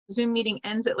Zoom meeting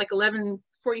ends at like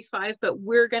 11:45, but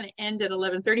we're going to end at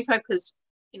 11:35 because,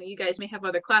 you know, you guys may have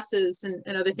other classes and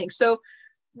other things. So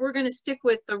we're going to stick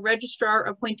with the registrar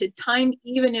appointed time,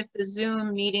 even if the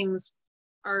Zoom meetings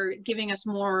are giving us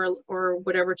more or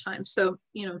whatever time. So,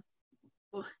 you know,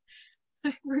 well,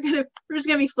 we're just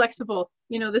gonna be flexible,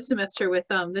 you know, this semester with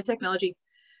the technology.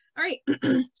 All right,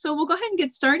 so we'll go ahead and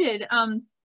get started. I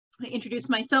introduce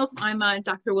myself. I'm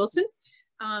Dr. Wilson,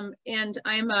 and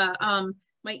I'm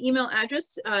my email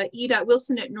address,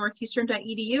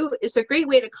 e.wilson@northeastern.edu, is a great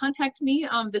way to contact me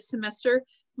this semester.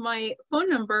 My phone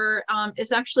number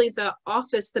is actually the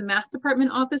office, the math department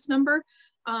office number.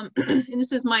 And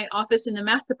this is my office in the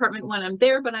math department when I'm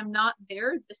there, but I'm not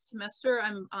there this semester.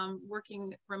 I'm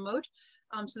working remote.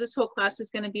 So this whole class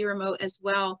is going to be remote as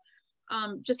well.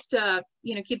 Just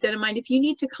you know, keep that in mind. If you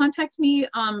need to contact me,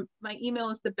 my email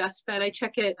is the best bet. I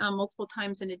check it multiple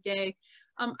times in a day.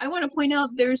 I want to point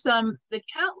out there's the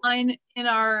chat line in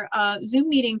our Zoom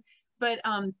meeting, but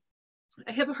I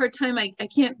have a hard time. I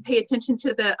can't pay attention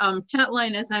to the chat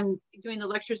line as I'm doing the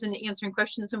lectures and answering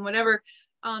questions and whatever.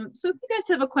 So if you guys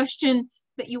have a question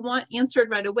that you want answered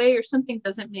right away, or something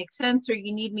doesn't make sense, or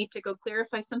you need me to go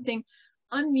clarify something,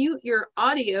 unmute your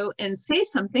audio and say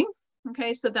something,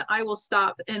 okay, so that I will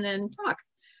stop and then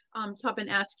stop and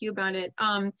ask you about it.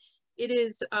 It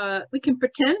is, we can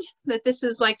pretend that this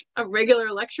is like a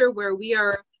regular lecture where we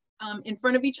are in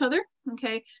front of each other,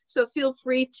 okay? So feel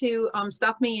free to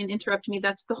stop me and interrupt me.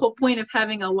 That's the whole point of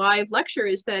having a live lecture,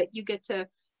 is that you get to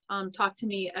talk to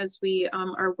me as we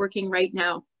are working right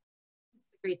now.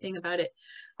 That's the great thing about it.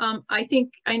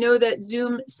 I know that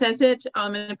Zoom says it,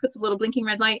 and it puts a little blinking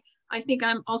red light. I think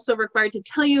I'm also required to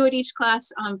tell you at each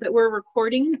class that we're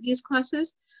recording these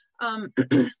classes.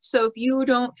 So if you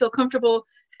don't feel comfortable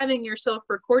having yourself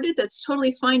recorded, that's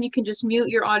totally fine. You can just mute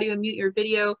your audio, mute your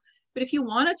video. But if you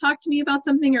want to talk to me about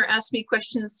something or ask me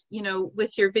questions, you know,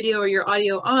 with your video or your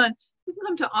audio on, you can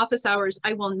come to office hours.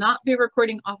 I will not be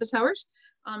recording office hours.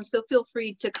 So feel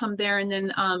free to come there, and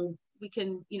then we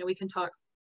can talk,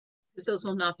 because those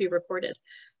will not be recorded.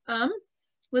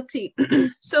 Let's see.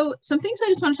 So some things I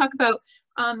just want to talk about.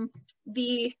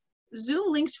 The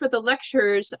Zoom links for the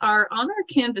lectures are on our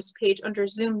Canvas page under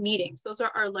Zoom meetings. Those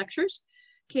are our lectures.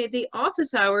 Okay, the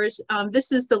office hours,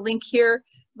 this is the link here,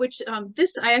 which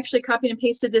this, I actually copied and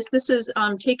pasted this. This is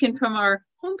taken from our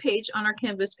homepage on our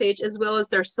Canvas page, as well as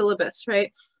their syllabus, right?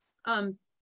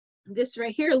 This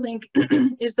right here link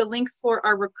is the link for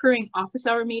our recurring office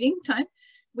hour meeting time,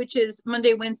 which is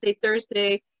Monday, Wednesday,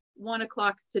 Thursday, 1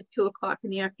 o'clock to 2 o'clock in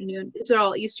the afternoon. These are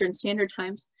all Eastern Standard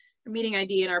Times. Our meeting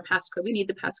ID and our passcode. We need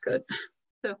the passcode.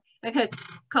 So I've had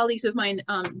colleagues of mine,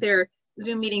 their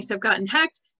Zoom meetings have gotten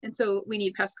hacked, and so we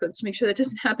need passcodes to make sure that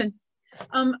doesn't happen.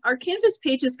 Our Canvas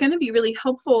page is going to be really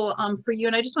helpful for you,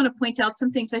 and I just want to point out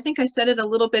some things. I think I said it a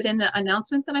little bit in the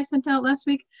announcement that I sent out last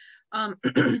week. On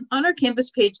our Canvas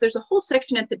page, there's a whole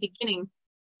section at the beginning,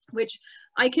 which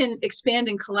I can expand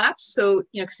and collapse. So,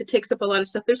 you know, because it takes up a lot of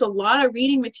stuff. There's a lot of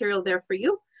reading material there for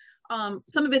you.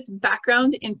 Some of it's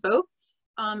background info.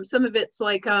 Some of it's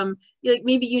like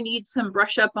maybe you need some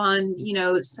brush up on, you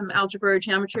know, some algebra or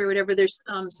geometry or whatever. There's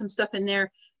some stuff in there.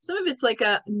 Some of it's like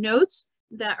notes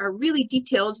that are really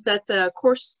detailed, that the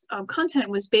course content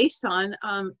was based on,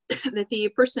 that the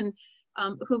person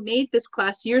who made this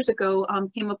class years ago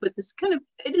came up with. This kind of,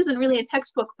 it isn't really a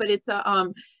textbook, but it's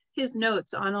his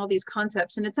notes on all these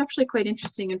concepts, and it's actually quite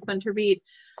interesting and fun to read.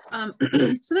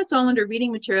 So that's all under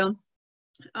reading material.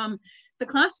 The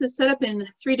class is set up in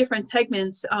 3 different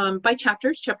segments by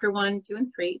chapters, chapter 1, 2,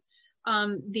 and 3.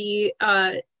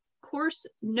 The course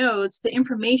notes, the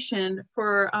information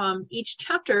for each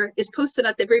chapter is posted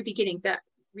at the very beginning, that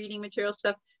reading material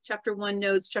stuff, chapter 1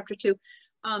 notes, chapter 2.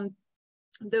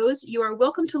 Those you are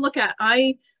welcome to look at.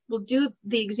 I will do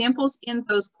the examples in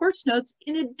those course notes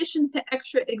in addition to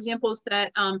extra examples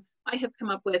that I have come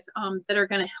up with that are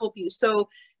going to help you. So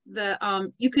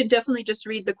you can definitely just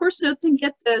read the course notes and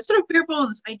get the sort of bare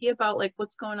bones idea about like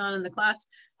what's going on in the class.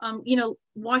 You know,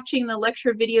 watching the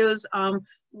lecture videos,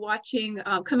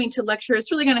 coming to lecture,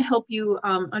 it's really going to help you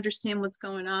understand what's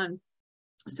going on.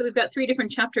 So we've got 3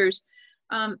 different chapters.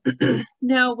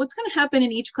 Now, what's going to happen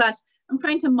in each class, I'm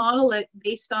trying to model it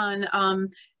based on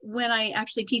when I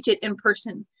actually teach it in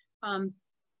person,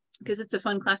 because it's a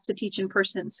fun class to teach in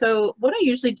person. So what I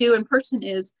usually do in person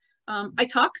is I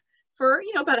talk for,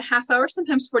 you know, about a half hour,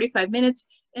 sometimes 45 minutes,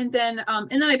 and then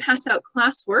I pass out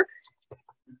classwork.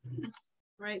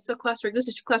 Right, so classwork, this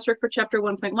is classwork for chapter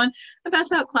 1.1. I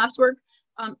pass out classwork,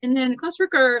 and then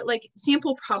classwork are like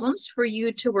sample problems for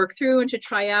you to work through and to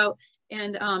try out.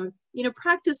 And you know,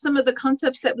 practice some of the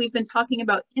concepts that we've been talking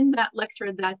about in that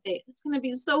lecture that day. It's going to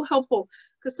be so helpful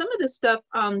because some of this stuff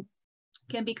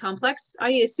can be complex. I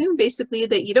assume basically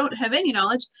that you don't have any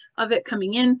knowledge of it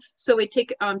coming in, so we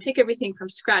take everything from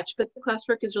scratch, but the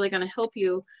classwork is really going to help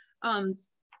you.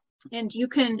 And you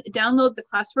can download the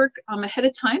classwork ahead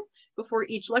of time before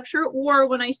each lecture, or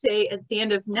when I say at the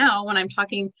end of now, when I'm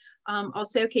talking, I'll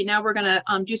say, okay, now we're gonna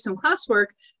do some classwork.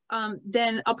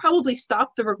 Then I'll probably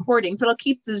stop the recording, but I'll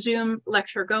keep the Zoom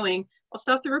lecture going. I'll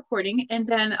stop the recording, and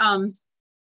then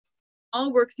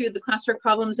I'll work through the classwork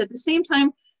problems at the same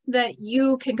time that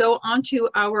you can go onto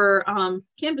our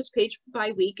Canvas page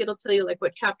by week. It'll tell you like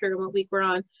what chapter and what week we're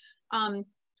on.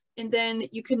 And then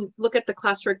you can look at the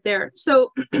classwork there.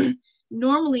 So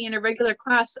normally in a regular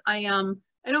class, I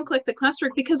don't collect the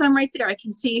classwork because I'm right there. I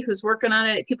can see who's working on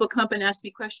it. People come up and ask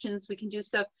me questions. We can do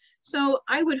stuff. So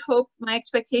I would hope, my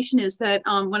expectation is that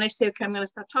when I say, okay, I'm going to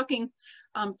stop talking,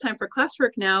 time for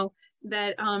classwork now,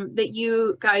 that that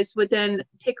you guys would then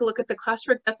take a look at the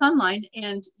classwork that's online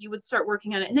and you would start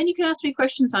working on it. And then you can ask me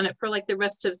questions on it for like the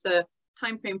rest of the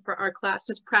time frame for our class.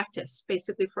 It's practice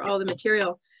basically for all the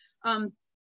material.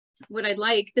 What I'd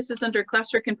like, this is under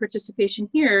classwork and participation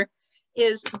here,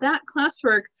 is that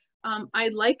classwork,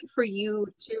 I'd like for you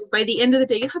to, by the end of the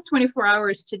day, you have 24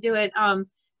 hours to do it,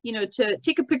 you know, to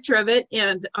take a picture of it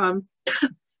and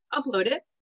upload it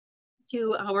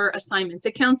to our assignments.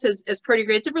 It counts as part of your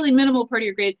grade. It's a really minimal part of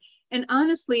your grade. And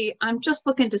honestly, I'm just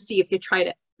looking to see if you tried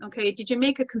it. Okay, did you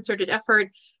make a concerted effort?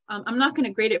 I'm not going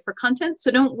to grade it for content, so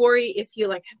don't worry if you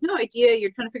like have no idea, you're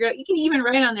trying to figure out. You can even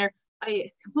write on there,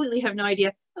 I completely have no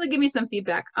idea. Well, give me some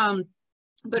feedback.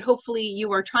 But hopefully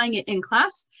you are trying it in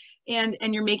class and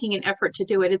you're making an effort to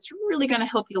do it. It's really going to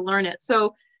help you learn it.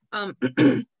 So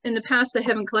in the past, I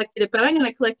haven't collected it, but I'm going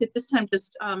to collect it this time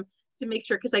just to make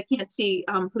sure, because I can't see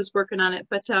who's working on it.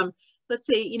 But let's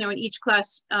say, you know, in each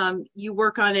class, you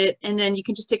work on it and then you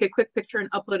can just take a quick picture and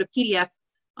upload a PDF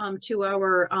to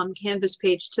our Canvas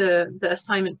page to the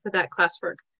assignment for that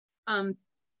classwork.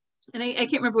 And I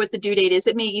can't remember what the due date is.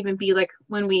 It may even be like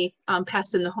when we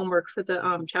pass in the homework for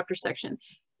the chapter section.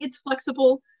 It's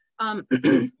flexible.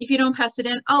 If you don't pass it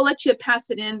in, I'll let you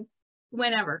pass it in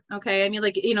whenever, okay? I mean,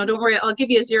 like, you know, don't worry, I'll give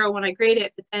you a 0 when I grade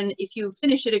it, but then if you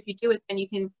finish it, if you do it, then you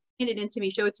can hand it in to me,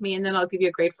 show it to me, and then I'll give you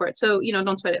a grade for it. So, you know,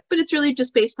 don't sweat it. But it's really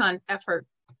just based on effort.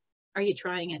 Are you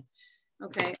trying it?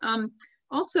 Okay.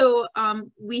 Also,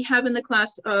 we have in the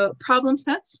class problem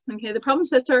sets. Okay, the problem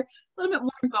sets are a little bit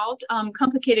more involved,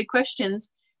 complicated questions,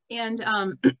 and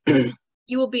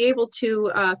you will be able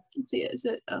to, let's see, is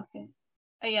it, okay.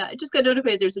 Yeah, I just got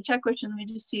notified there's a chat question. Let me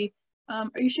just see. Are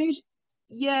you sharing?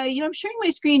 Yeah, you know, I'm sharing my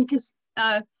screen because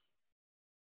can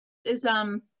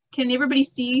everybody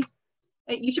see?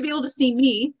 You should be able to see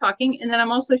me talking, and then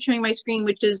I'm also sharing my screen,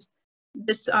 which is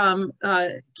this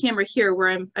camera here where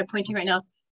I'm pointing right now.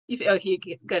 Oh,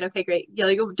 good. Okay, great. Yeah,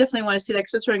 you'll definitely want to see that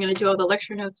because that's where I'm going to do all the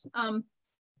lecture notes.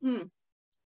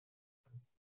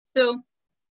 So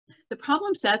the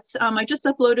problem sets, I just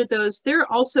uploaded those. They're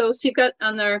also, so you've got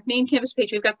on the main Canvas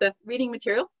page, we've got the reading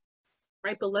material.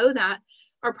 Right below that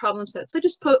are problem sets. So I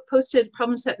just posted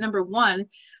problem set number 1.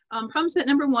 Problem set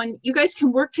number 1, you guys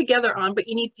can work together on, but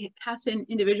you need to pass in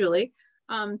individually.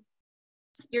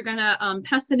 You're going to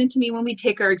pass that into me when we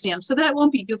take our exam. So that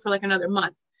won't be due for like another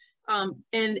month. And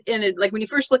it, like when you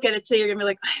first look at it today, you're gonna be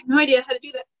like, I have no idea how to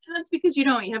do that. And that's because you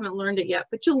haven't learned it yet,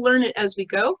 but you'll learn it as we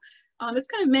go. It's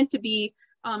kind of meant to be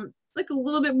like a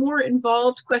little bit more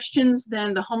involved questions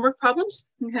than the homework problems.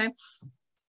 Okay.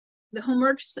 The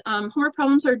homework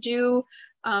problems are due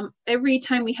every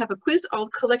time we have a quiz. I'll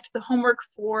collect the homework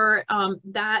for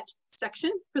that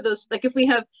section for those. Like if we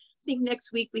have, I think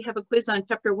next week we have a quiz on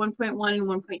chapter 1.1 and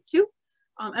 1.2.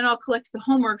 And I'll collect the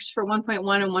homeworks for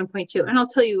 1.1 and 1.2, and I'll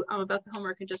tell you about the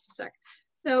homework in just a sec.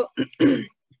 So, so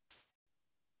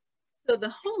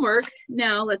the homework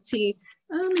now, let's see,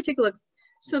 let me take a look.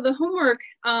 So the homework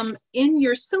in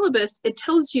your syllabus, it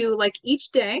tells you like each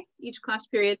day, each class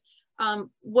period,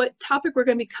 what topic we're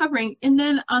going to be covering, and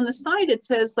then on the side it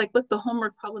says like what the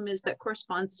homework problem is that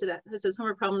corresponds to that. It says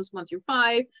homework problems 1 through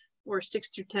 5. Or 6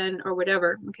 through 10 or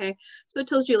whatever, okay? So it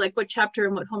tells you like what chapter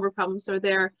and what homework problems are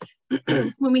there.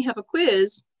 When we have a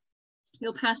quiz,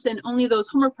 you'll pass in only those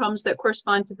homework problems that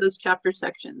correspond to those chapter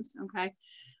sections, okay?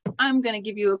 I'm gonna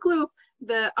give you a clue.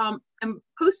 I'm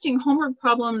posting homework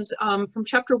problems from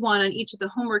chapter 1 on each of the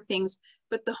homework things,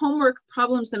 but the homework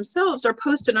problems themselves are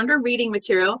posted under reading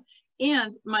material.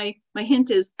 And my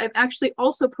hint is I've actually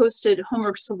also posted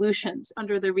homework solutions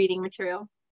under the reading material.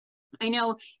 I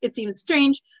know it seems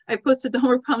strange. I posted the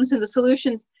homework problems and the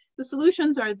solutions. The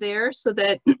solutions are there so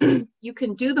that you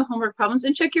can do the homework problems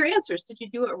and check your answers. Did you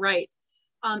do it right?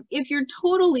 If you're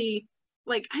totally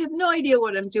like, I have no idea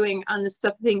what I'm doing on this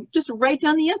stuff thing, just write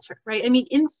down the answer, right? I mean,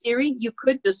 in theory, you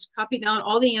could just copy down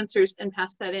all the answers and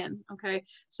pass that in, okay?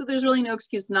 So there's really no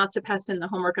excuse not to pass in the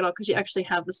homework at all because you actually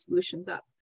have the solutions up.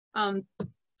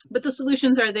 But the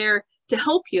solutions are there to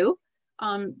help you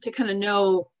to kind of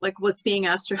know like what's being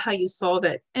asked or how you solve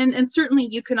it. And certainly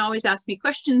you can always ask me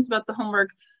questions about the homework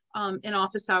in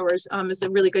office hours is a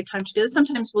really good time to do it.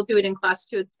 Sometimes we'll do it in class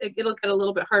too. It'll get a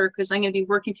little bit harder because I'm going to be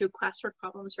working through classwork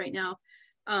problems right now.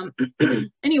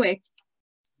 Anyway,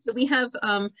 so we have,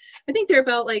 I think there are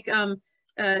about like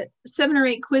 7 or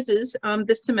 8 quizzes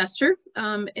this semester,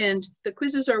 and the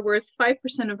quizzes are worth 5%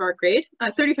 of our grade,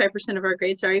 35% of our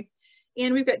grade, sorry.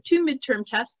 And we've got 2 midterm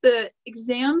tests. The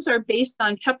exams are based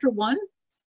on chapter 1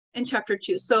 and chapter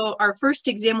 2. So our first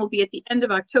exam will be at the end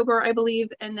of October, I believe,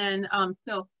 and then,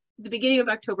 no, the beginning of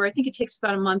October. I think it takes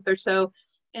about a month or so.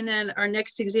 And then our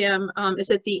next exam is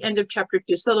at the end of chapter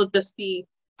 2. So it'll just be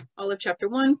all of chapter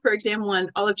 1 for exam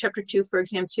 1, all of chapter 2 for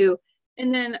exam 2.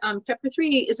 And then chapter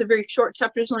 3 is a very short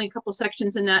chapter. There's only a couple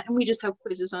sections in that, and we just have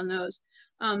quizzes on those.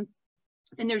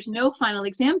 And there's no final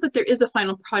exam, but there is a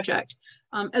final project.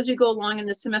 As we go along in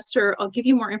the semester, I'll give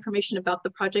you more information about the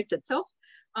project itself.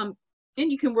 And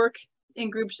you can work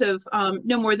in groups of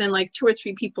no more than like 2 or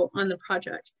 3 people on the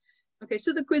project. Okay,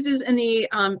 so the quizzes and the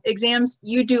exams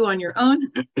you do on your own.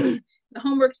 The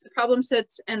homeworks, the problem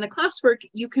sets, and the classwork,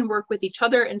 you can work with each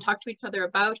other and talk to each other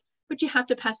about, but you have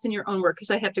to pass in your own work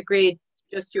because I have to grade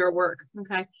just your work,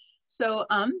 okay? So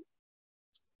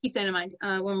keep that in mind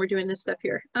when we're doing this stuff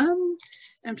here. I'm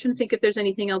trying to think if there's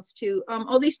anything else too.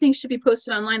 All these things should be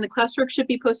posted online. The classwork should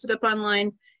be posted up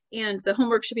online, and the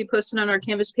homework should be posted on our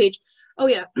Canvas page. Oh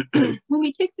yeah, when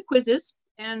we take the quizzes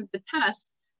and the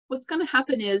tests, what's gonna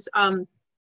happen is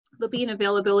there'll be an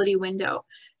availability window.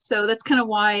 So that's kind of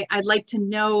why I'd like to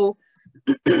know,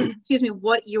 excuse me,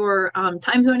 what your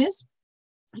time zone is.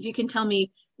 If you can tell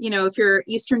me, you know, if you're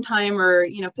Eastern time or,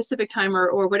 you know, Pacific time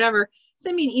or whatever,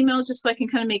 send me an email just so I can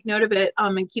kind of make note of it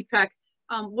and keep track.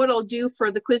 What I'll do for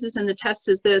the quizzes and the tests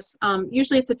is this.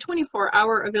 Usually it's a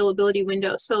 24-hour availability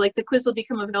window. So like the quiz will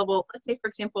become available, let's say, for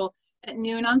example, at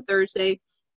noon on Thursday,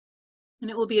 and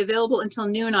it will be available until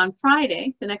noon on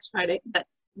Friday, the next Friday, that,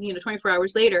 you know, 24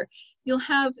 hours later. You'll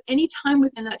have any time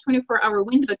within that 24-hour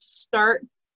window to start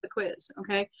the quiz,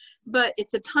 okay? But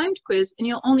it's a timed quiz, and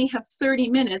you'll only have 30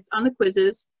 minutes on the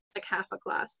quizzes, like half a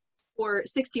class, or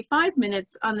 65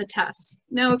 minutes on the tests.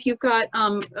 Now, if you've got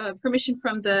permission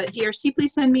from the DRC,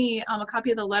 please send me a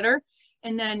copy of the letter,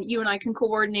 and then you and I can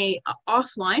coordinate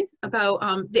offline about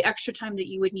the extra time that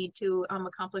you would need to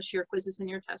accomplish your quizzes and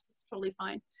your tests. It's totally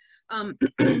fine.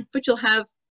 But you'll have,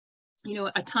 you know,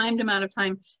 a timed amount of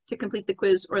time to complete the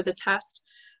quiz or the test.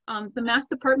 The math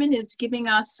department is giving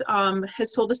us,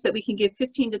 has told us that we can give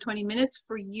 15 to 20 minutes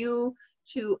for you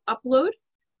to upload,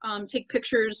 take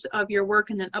pictures of your work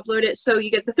and then upload it. So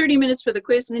you get the 30 minutes for the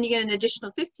quiz, and then you get an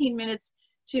additional 15 minutes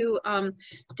to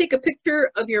take a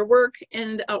picture of your work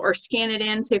and or scan it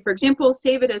in, say for example,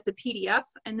 save it as a PDF,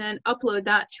 and then upload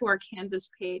that to our Canvas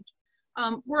page.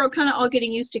 We're kind of all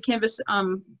getting used to Canvas.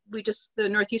 The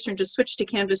Northeastern just switched to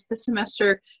Canvas this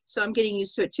semester, so I'm getting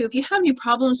used to it too. If you have any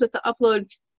problems with the upload,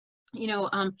 you know,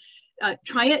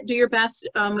 try it, do your best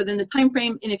within the time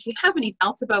frame, and if you have any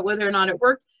doubts about whether or not it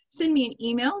worked, send me an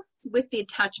email with the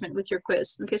attachment with your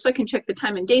quiz, okay? So I can check the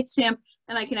time and date stamp,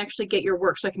 and I can actually get your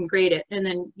work so I can grade it, and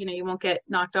then, you know, you won't get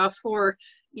knocked off for,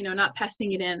 you know, not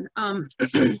passing it in.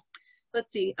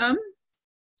 Let's see.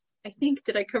 I think,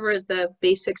 did I cover the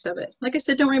basics of it? Like I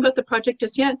said, don't worry about the project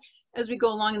just yet. As we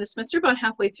go along in the semester, about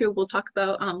halfway through, we'll talk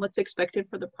about what's expected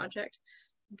for the project.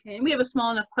 Okay, and we have a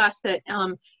small enough class that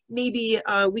maybe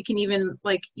we can even,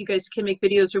 like, you guys can make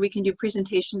videos or we can do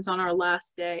presentations on our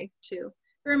last day too.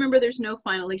 But remember, there's no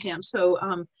final exam, so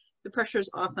the pressure's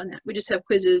off on that. We just have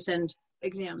quizzes and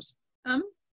exams. And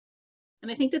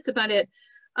I think that's about it.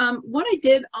 What I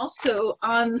did also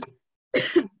on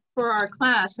for our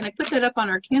class, and I put that up on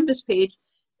our Canvas page,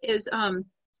 is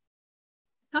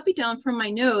copy down from my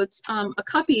notes a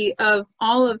copy of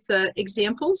all of the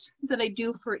examples that I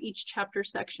do for each chapter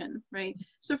section, right?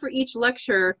 So for each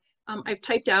lecture, I've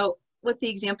typed out what the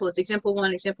example is, example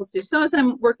 1, example 2. So as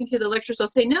I'm working through the lectures, I'll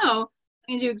say, no,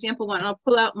 I'm gonna do example 1. I'll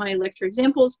pull out my lecture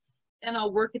examples and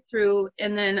I'll work it through,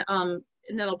 and then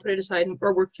I'll put it aside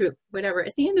or work through whatever.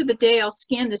 At the end of the day, I'll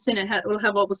scan this in. It'll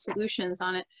have all the solutions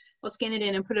on it. I'll scan it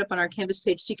in and put it up on our Canvas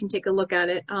page so you can take a look at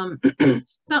it.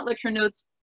 It's not lecture notes,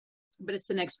 but it's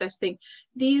the next best thing.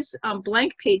 These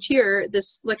blank page here,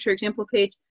 this lecture example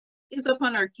page, is up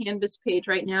on our Canvas page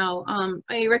right now.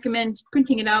 I recommend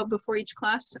printing it out before each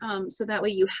class, so that way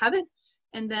you have it.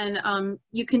 And then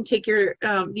you can take your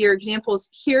examples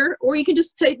here, or you can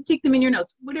just take them in your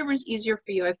notes, whatever is easier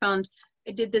for you. I found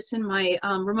I did this in my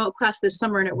remote class this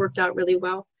summer, and it worked out really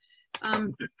well.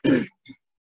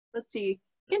 Let's see,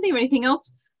 can't think of anything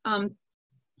else.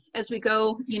 As we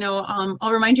go, you know,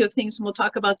 I'll remind you of things and we'll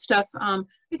talk about stuff. I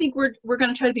think we're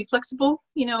going to try to be flexible,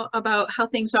 you know, about how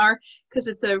things are, because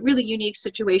it's a really unique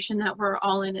situation that we're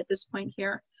all in at this point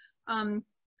here.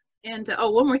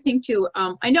 Oh, one more thing too.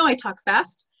 I know I talk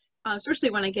fast, especially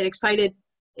when I get excited.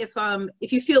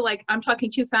 If you feel like I'm talking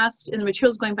too fast and the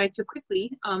material's going by too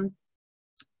quickly,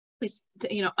 please,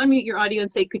 you know, unmute your audio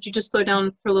and say, could you just slow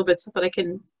down for a little bit so that I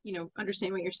can, you know,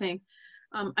 understand what you're saying.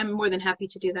 I'm more than happy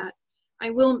to do that. I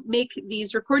will make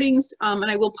these recordings and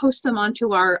I will post them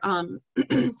onto our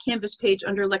Canvas page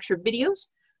under lecture videos.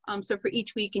 So for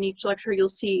each week and each lecture, you'll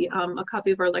see a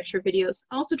copy of our lecture videos.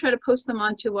 I'll also try to post them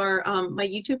onto our my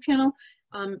YouTube channel,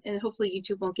 and hopefully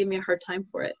YouTube won't give me a hard time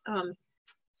for it.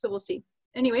 So we'll see.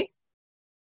 Anyway,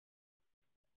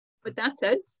 with that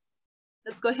said,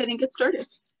 let's go ahead and get started.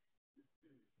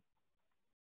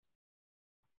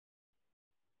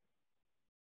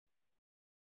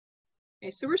 Okay,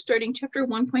 so we're starting chapter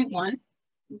 1.1.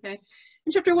 Okay,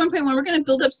 in chapter 1.1, we're going to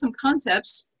build up some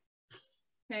concepts.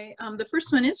 Okay, the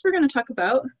first one is we're going to talk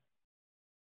about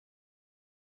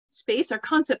space, our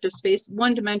concept of space,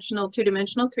 one-dimensional,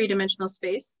 two-dimensional, three-dimensional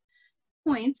space,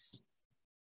 points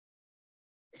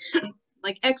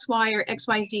like x, y, or x,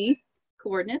 y, z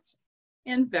coordinates,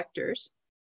 and vectors.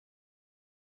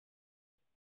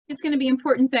 It's going to be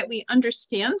important that we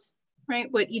understand, right,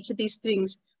 what each of these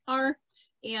things are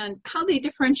and how they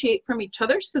differentiate from each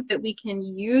other so that we can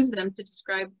use them to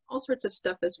describe all sorts of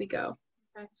stuff as we go.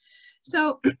 Okay.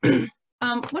 So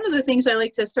one of the things I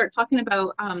like to start talking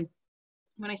about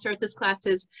when I start this class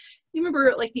is, you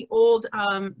remember like the old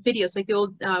videos, like the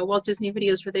old Walt Disney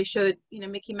videos where they showed, you know,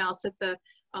 Mickey Mouse at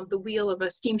the wheel of a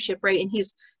steamship, right? And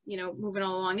he's, you know, moving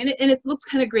all along, and it looks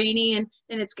kind of grainy and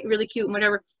it's really cute and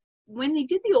whatever. When they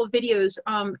did the old videos,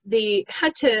 they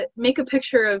had to make a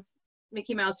picture of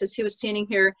Mickey Mouse as he was standing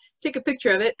here, take a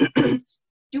picture of it,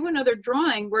 do another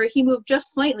drawing where he moved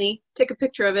just slightly, take a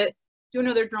picture of it, do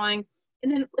another drawing, and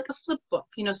then like a flip book,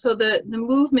 you know, so the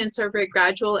movements are very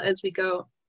gradual as we go.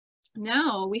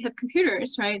 Now we have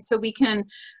computers, right? So we can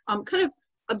kind of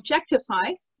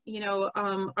objectify, you know,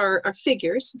 our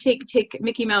figures, take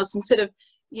Mickey Mouse, instead of,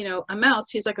 you know, a mouse,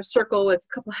 he's like a circle with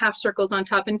a couple half circles on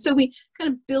top. And so we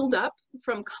kind of build up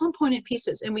from component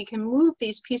pieces, and we can move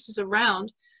these pieces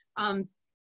around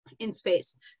in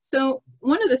space. So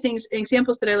one of the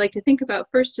examples that I like to think about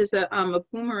first is a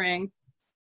boomerang.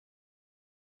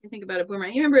 You think about a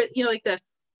boomerang. You remember, you know, like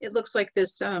it looks like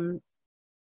this, I'm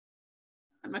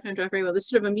not going to draw very well, this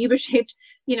sort of amoeba-shaped,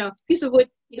 you know, piece of wood.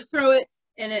 You throw it,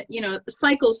 and it, you know,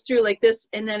 cycles through like this,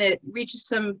 and then it reaches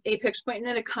some apex point, and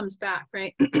then it comes back,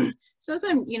 right? So as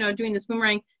I'm, you know, doing this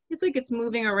boomerang, it's like it's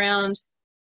moving around.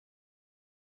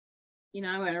 You know,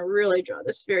 I'm going to really draw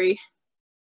this very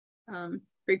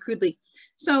crudely.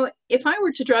 So if I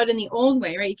were to draw it in the old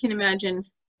way, right, you can imagine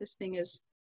this thing is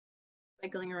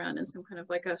cycling around in some kind of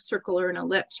like a circle or an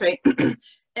ellipse, right?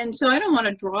 And so I don't want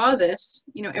to draw this,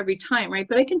 you know, every time, right?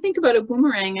 But I can think about a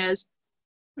boomerang as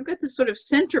I've got this sort of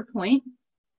center point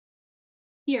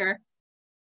here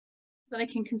that I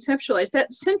can conceptualize.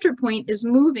 That center point is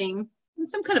moving in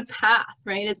some kind of path,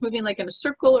 right? It's moving like in a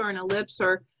circle or an ellipse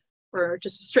or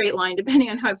just a straight line, depending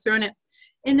on how I've thrown it.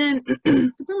 And then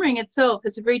the boomerang itself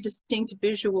is a very distinct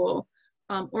visual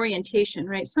orientation,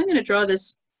 right? So I'm going to draw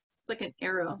this, it's like an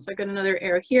arrow. So I got another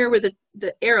arrow here where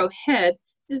the arrow head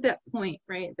is that point,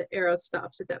 right? The arrow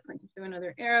stops at that point. So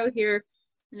another arrow here,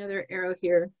 another arrow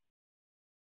here.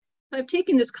 So I've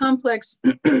taken this complex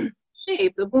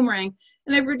shape, the boomerang,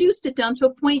 and I've reduced it down to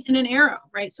a point and an arrow,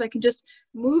 right? So I can just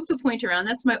move the point around.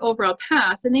 That's my overall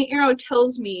path. And the arrow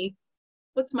tells me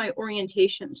what's my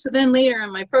orientation. So then later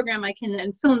in my program, I can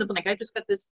then fill in the blank. I just got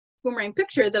this boomerang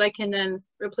picture that I can then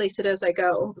replace it as I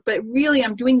go. But really,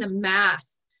 I'm doing the math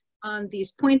on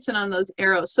these points and on those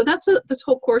arrows. So that's what this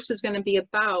whole course is going to be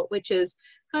about, which is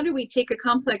how do we take a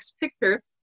complex picture,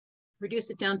 reduce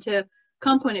it down to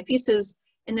component pieces,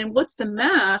 and then what's the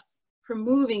math for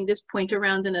moving this point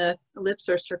around in an ellipse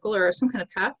or a circle or some kind of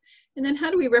path, and then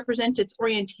how do we represent its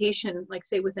orientation, like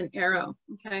say with an arrow,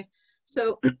 okay?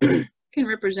 So can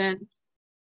represent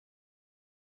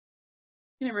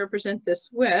this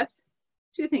with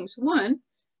two things. One,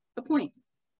 a point.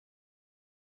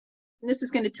 And this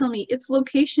is going to tell me its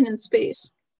location in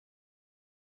space,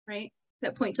 right?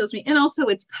 That point tells me, and also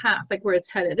its path, like where it's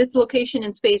headed. Its location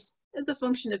in space as a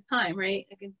function of time, right?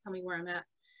 It can tell me where I'm at.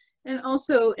 And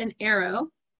also an arrow,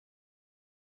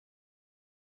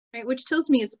 right, which tells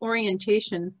me its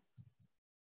orientation.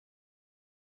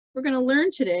 We're going to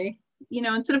learn today, you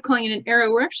know, instead of calling it an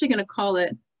arrow, we're actually going to call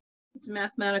it, its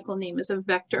mathematical name is a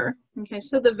vector. Okay,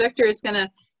 so the vector is going to,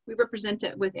 we represent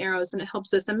it with arrows, and it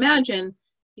helps us imagine,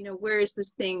 you know, where is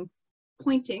this thing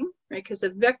pointing, right? Because a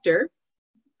vector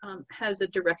has a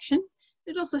direction.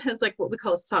 It also has like what we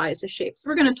call a size, a shape. So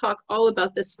we're going to talk all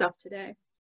about this stuff today.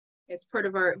 It's part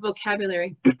of our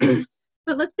vocabulary.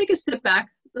 But let's take a step back.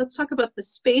 Let's talk about the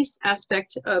space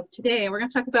aspect of today. And we're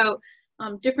going to talk about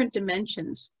different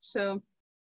dimensions. So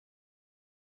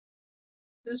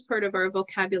this is part of our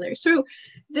vocabulary. So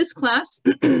this class,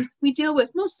 we deal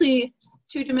with mostly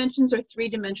 2 dimensions or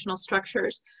 3-dimensional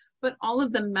structures, but all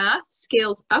of the math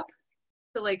scales up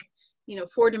to like, you know,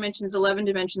 4 dimensions, 11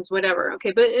 dimensions, whatever.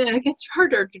 Okay, but it gets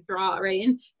harder to draw, right?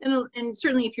 And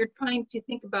certainly if you're trying to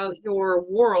think about your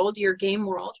world, your game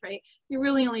world, right, you're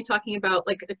really only talking about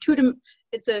like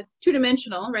it's a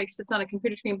 2-dimensional, right? Because it's on a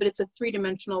computer screen, but it's a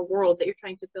 3-dimensional world that you're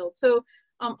trying to build. So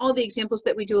all the examples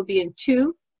that we do will be in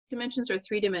 2 dimensions or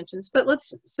 3 dimensions. But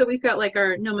so we've got like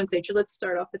our nomenclature. Let's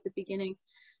start off at the beginning.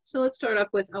 So let's start off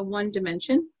with a 1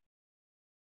 dimension.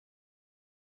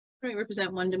 Right,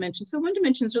 represent 1 dimension. So 1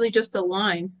 dimension is really just a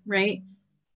line, right?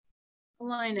 A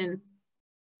line,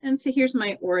 and so here's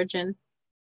my origin.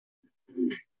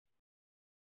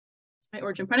 My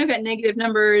origin point. I've got negative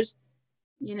numbers,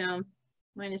 you know,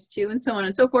 -2 and so on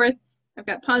and so forth. I've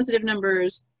got positive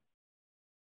numbers.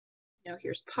 You know,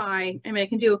 here's pi. I mean, I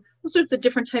can do all sorts of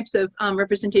different types of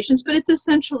representations, but it's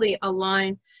essentially a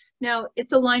line. Now,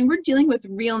 it's a line. We're dealing with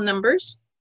real numbers.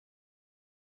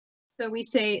 So we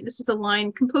say this is a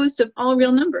line composed of all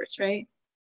real numbers, right?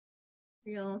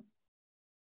 Real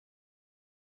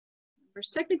numbers.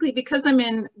 Technically, because I'm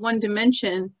in 1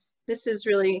 dimension, this is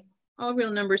really all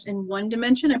real numbers in 1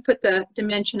 dimension. I put the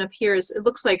dimension up here as it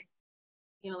looks like,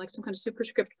 you know, like some kind of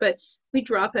superscript, but we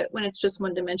drop it when it's just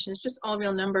 1 dimension. It's just all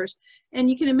real numbers.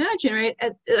 And you can imagine, right,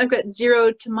 I've got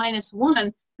 0 to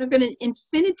 -1. I've got an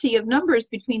infinity of numbers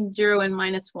between 0 and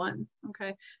 -1,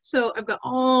 okay? So I've got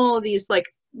all these like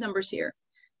numbers here.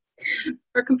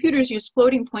 Our computers use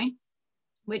floating point,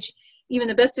 which even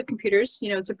the best of computers, you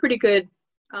know, it's a pretty good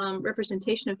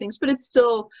representation of things, but it's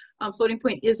still, floating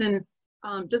point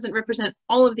doesn't represent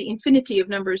all of the infinity of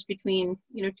numbers between,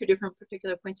 you know, 2 different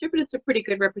particular points here, but it's a pretty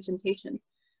good representation.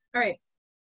 All right.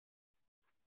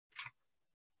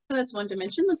 So that's 1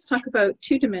 dimension. Let's talk about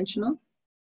 2-dimensional.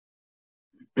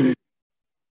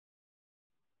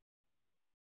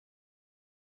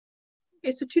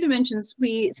 Okay, so 2 dimensions,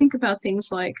 we think about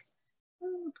things like,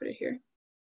 I'll put it here.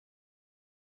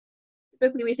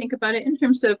 Typically, we think about it in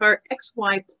terms of our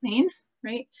XY plane,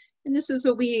 right? And this is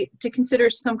to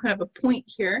consider some kind of a point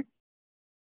here.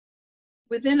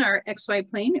 Within our XY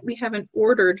plane, we have an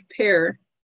ordered pair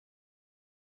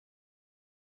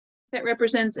that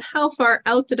represents how far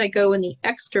out did I go in the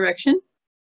X direction,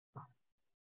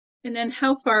 and then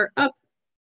how far up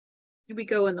did we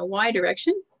go in the Y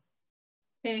direction.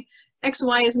 Okay,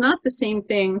 XY is not the same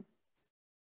thing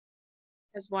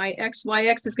as YX.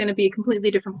 YX is going to be a completely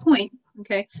different point,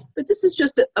 okay? But this is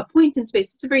just a point in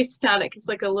space. It's very static. It's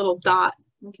like a little dot,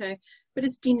 okay? But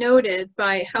it's denoted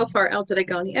by how far out did I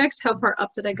go in the X, how far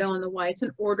up did I go in the Y. It's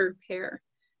an ordered pair,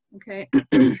 okay?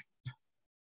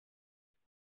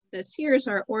 This here is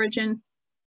our origin.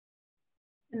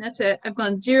 And that's it. I've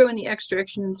gone 0 in the X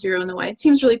direction and 0 in the Y. It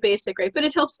seems really basic, right? But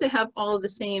it helps to have all of the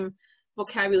same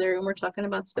vocabulary when we're talking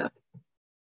about stuff.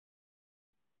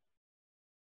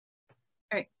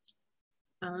 All right.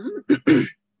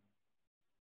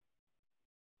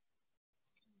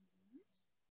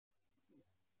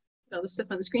 All the stuff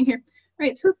on the screen here. All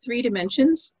right, so 3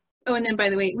 dimensions. Oh, and then by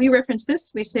the way, we reference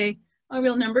this. We say all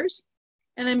real numbers,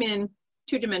 and I'm in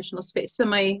 2-dimensional space. So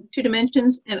my 2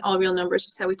 dimensions and all real numbers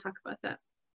is how we talk about that.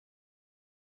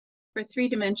 For 3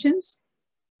 dimensions,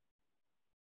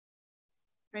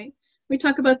 right? We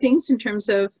talk about things in terms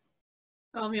of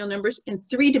all real numbers in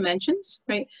 3 dimensions,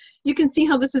 right? You can see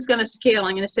how this is going to scale.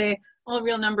 I'm going to say all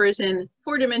real numbers in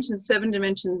 4 dimensions, 7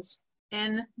 dimensions,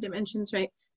 n dimensions,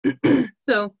 right?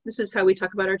 So this is how we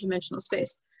talk about our dimensional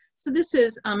space. So this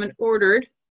is an ordered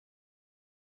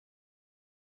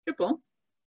triple,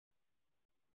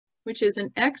 which is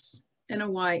an X and a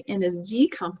Y and a Z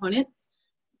component.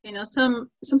 You know, some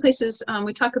places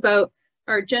we talk about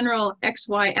our general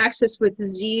XY axis with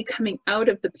Z coming out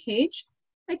of the page.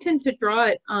 I tend to draw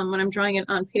it when I'm drawing it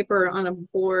on paper or on a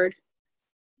board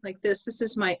like this. This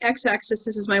is my X axis,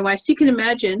 this is my Y. So you can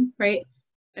imagine, right?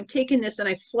 I've taken this and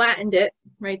I flattened it,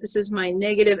 right? This is my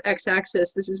negative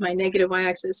x-axis. This is my negative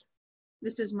y-axis.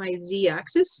 This is my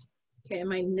z-axis. Okay, and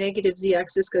my negative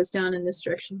z-axis goes down in this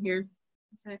direction here.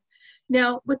 Okay.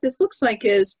 Now, what this looks like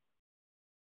is,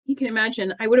 you can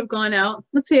imagine, I would have gone out.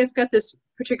 Let's say I've got this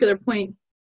particular point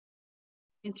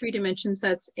in 3 dimensions.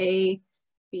 That's A,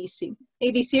 B, C.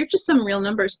 A, B, C are just some real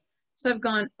numbers. So I've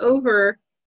gone over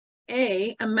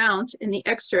A amount in the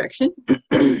x direction.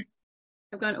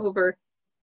 I've gone over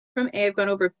from A, I've gone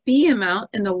over B amount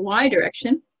in the y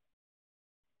direction,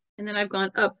 and then I've gone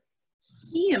up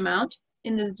C amount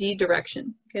in the z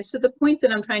direction. Okay, so the point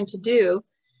that I'm trying to do,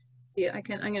 see, I'm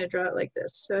going to draw it like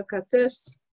this. So I've got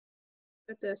this,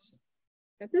 got this,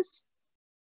 got this,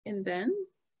 and then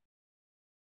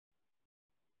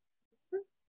it's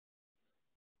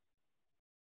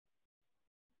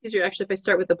easier actually if I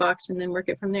start with the box and then work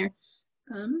it from there.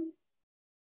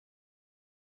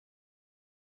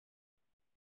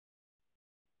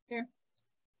 Here,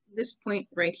 this point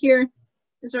right here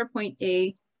is our point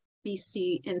A, B,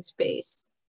 C in space.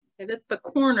 Okay, that's the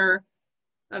corner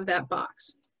of that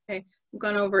box. Okay, I've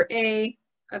gone over A,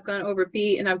 I've gone over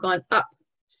B, and I've gone up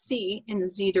C in the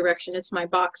Z direction. It's my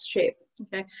box shape.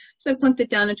 Okay, so I've plunked it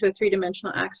down into a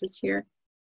 3-dimensional axis here.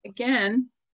 Again,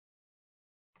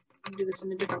 I'll do this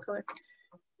in a different color.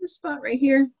 This spot right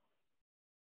here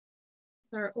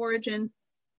is our origin,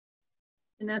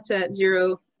 and that's at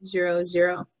 0, 0,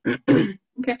 0.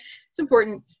 Okay, it's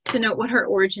important to note what our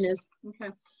origin is. Okay,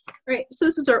 all right, so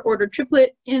this is our ordered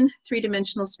triplet in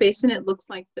 3-dimensional space, and it looks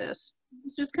like this.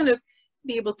 Just kind of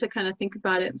be able to kind of think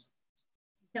about it.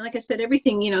 And like I said,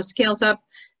 everything, you know, scales up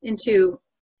into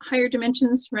higher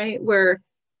dimensions, right, where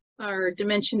our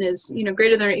dimension is, you know,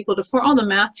 greater than or equal to 4. All the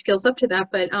math scales up to that,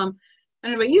 but I don't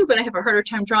know about you, but I have a harder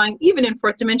time drawing even in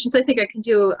 4th dimensions. I think I can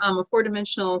do a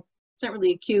 4-dimensional. It's not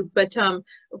really a cube, but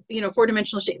you know,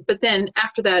 4-dimensional shape. But then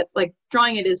after that, like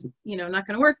drawing it is, you know, not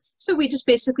going to work. So we just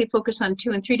basically focus on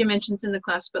 2 and 3 dimensions in the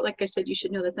class. But like I said, you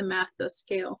should know that the math does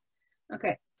scale.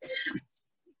 Okay.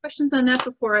 Questions on that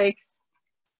before I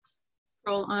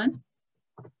scroll on?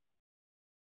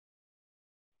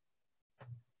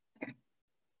 Okay.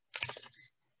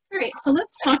 All right. So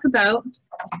let's talk about,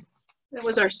 that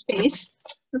was our space.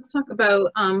 Let's talk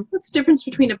about what's the difference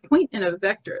between a point and a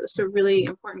vector. This is a really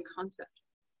important concept.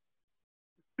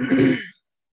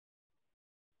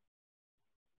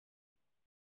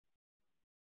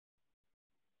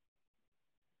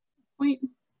 Point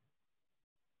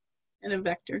and a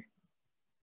vector.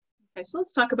 Okay, so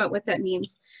let's talk about what that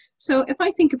means. So if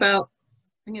I think about,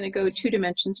 I'm going to go 2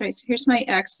 dimensions, right? So here's my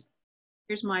x,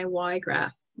 here's my y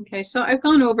graph. Okay, so I've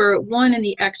gone over 1 in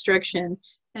the x direction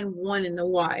and 1 in the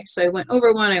y. So I went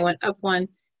over 1, I went up 1.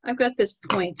 I've got this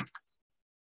point.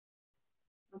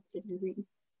 I've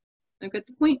got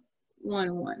the point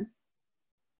 1, 1.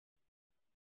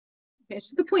 Okay,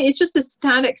 so the point, it's just a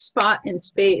static spot in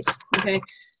space. Okay,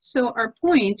 so our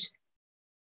point,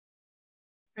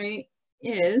 right,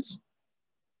 is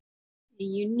a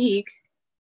unique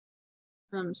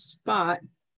spot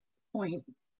point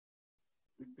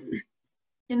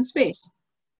in space.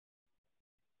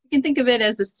 You can think of it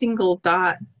as a single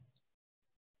dot.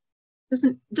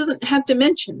 Doesn't have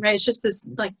dimension, right? It's just this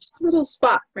like just little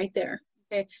spot right there.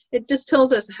 Okay, it just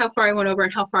tells us how far I went over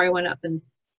and how far I went up, and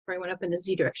where I went up in the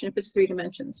z direction if it's 3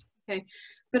 dimensions. Okay,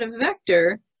 but a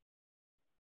vector,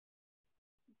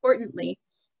 importantly,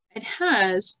 it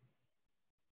has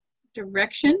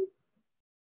direction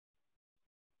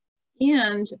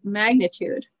and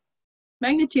magnitude.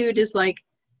 Magnitude is like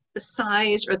the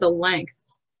size or the length.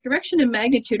 Direction and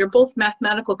magnitude are both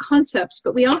mathematical concepts,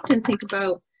 but we often think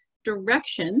about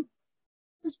direction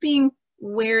as being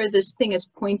where this thing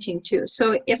is pointing to.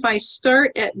 So if I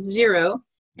start at 0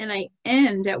 and I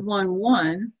end at 1,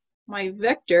 1, my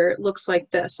vector looks like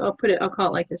this. I'll call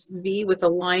it like this, V with a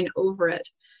line over it.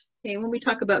 Okay, when we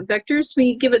talk about vectors,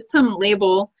 we give it some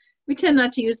label. We tend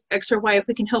not to use X or Y if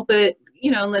we can help it,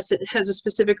 you know, unless it has a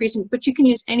specific reason, but you can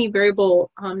use any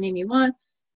variable name you want,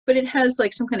 but it has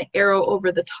like some kind of arrow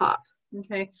over the top,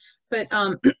 okay? But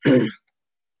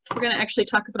we're gonna actually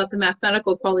talk about the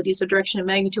mathematical qualities of direction and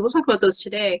magnitude. We'll talk about those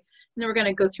today, and then we're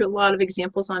gonna go through a lot of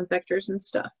examples on vectors and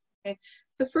stuff, okay?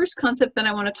 The first concept that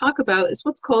I wanna talk about is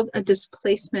what's called a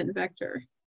displacement vector.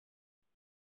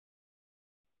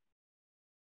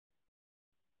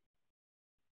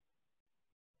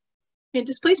 A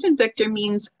displacement vector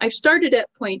means I've started at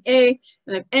point A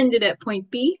and I've ended at point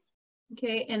B,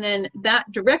 okay? And then that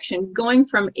direction going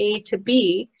from A to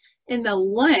B in the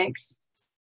length,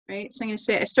 right? So I'm going to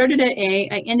say I started at A,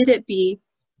 I ended at B,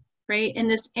 right? And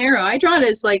this arrow, I draw it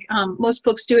as like, most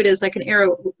books do it as like an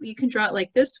arrow. You can draw it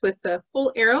like this with the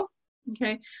full arrow,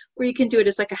 okay? Or you can do it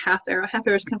as like a half arrow. Half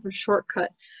arrow is kind of a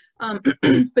shortcut.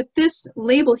 But this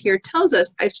label here tells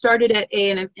us I've started at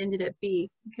A and I've ended at B,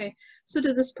 okay? So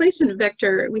the displacement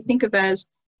vector we think of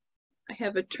as I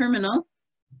have a terminal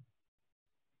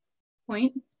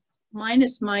point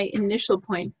minus my initial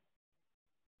point,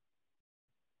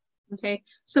 okay?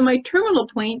 So my terminal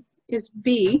point is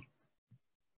B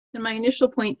and my initial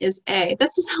point is A.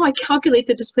 That's just how I calculate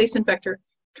the displacement vector.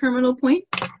 Terminal point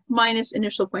minus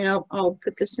initial point. I'll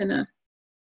put this in a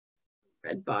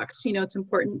red box. You know, it's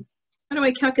important. How do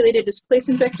I calculate a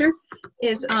displacement vector?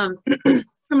 Is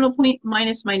terminal point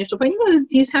minus my initial point.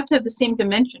 These have to have the same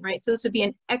dimension, right? So this would be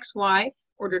an XY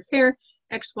ordered pair,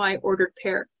 XY ordered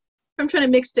pair. If I'm trying to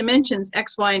mix dimensions,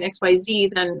 XY and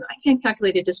XYZ, then I can't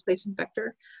calculate a displacement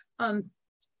vector. All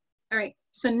right,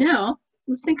 so now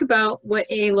let's think about what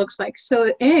A looks like.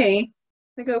 So A,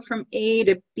 I go from A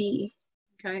to B,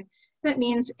 okay? That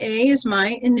means A is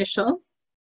my initial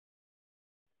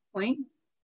point.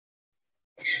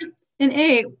 And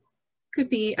A could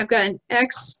be, I've got an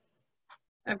X,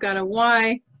 I've got a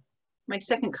Y, my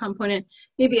second component.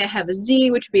 Maybe I have a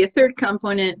Z, which would be a third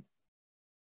component.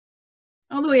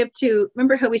 All the way up to,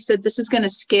 remember how we said this is going to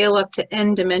scale up to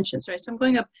n dimensions, right? So I'm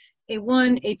going up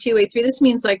A1, A2, A3. This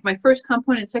means like my first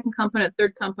component, second component,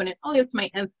 third component, all the way up to my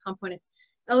nth component.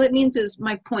 All it means is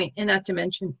my point in that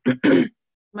dimension.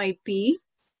 My B,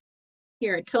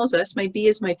 here it tells us my B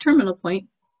is my terminal point.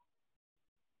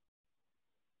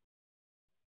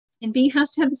 And B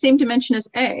has to have the same dimension as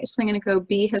A. So I'm going to go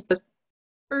B has the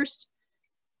first,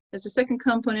 has the second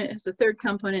component, has the third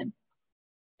component,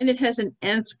 and it has an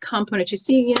nth component.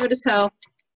 You notice how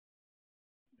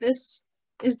this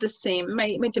is the same.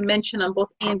 My dimension on both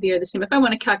A and B are the same. If I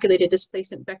want to calculate a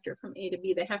displacement vector from A to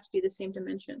B, they have to be the same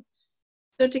dimension.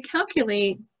 So to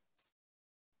calculate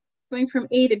going from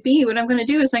A to B, what I'm going to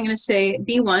do is I'm going to say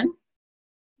B1,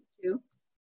 2,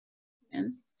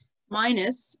 and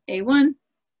minus A1,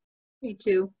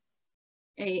 A2,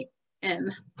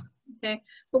 AN. Okay,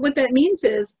 but what that means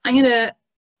is I'm going to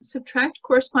subtract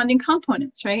corresponding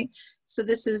components, right? So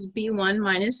this is B1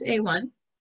 minus A1,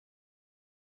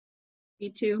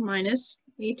 B2 minus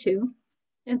A2,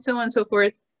 and so on and so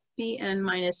forth, Bn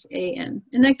minus AN.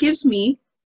 And that gives me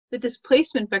the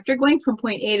displacement vector going from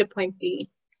point A to point B.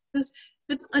 If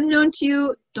it's unknown to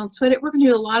you, don't sweat it. We're going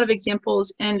to do a lot of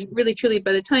examples, and really, truly,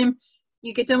 by the time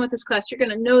you get done with this class, you're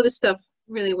going to know this stuff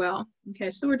really well. Okay,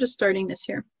 so we're just starting this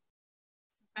here.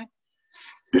 Okay.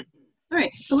 All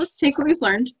right, so let's take what we've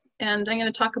learned, and I'm going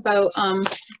to talk about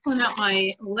pulling out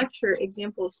my lecture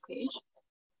examples page.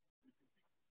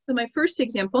 So my first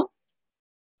example,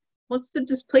 what's the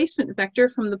displacement vector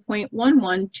from the point 1,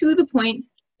 1 to the point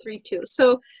 3, 2?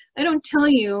 So I don't tell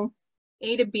you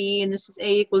A to B, and this is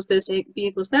A equals this, A, B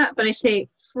equals that, but I say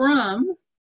from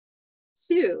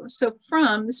to. So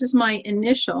from, this is my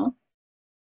initial,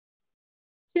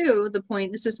 to the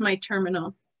point, this is my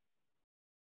terminal.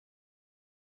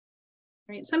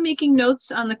 Right, so I'm making notes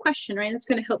on the question, right? That's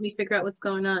going to help me figure out what's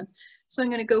going on. So I'm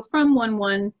going to go from 1,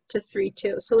 1 to 3,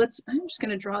 2. So I'm just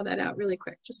going to draw that out really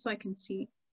quick, just so I can see.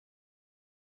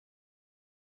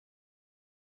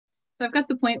 So I've got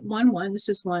the point 1, 1. This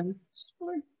is 1,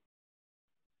 4. So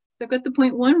I've got the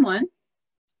point 1, 1. And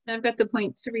I've got the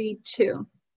point 3, 2.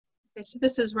 Okay, so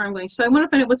this is where I'm going. So I want to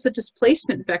find out what's the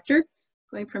displacement vector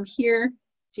going from here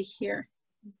to here.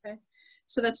 Okay,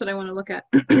 so that's what I want to look at.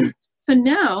 So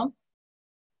now,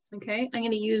 okay, I'm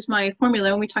going to use my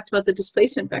formula when we talked about the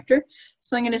displacement vector.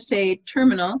 So I'm going to say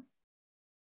terminal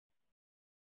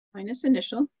minus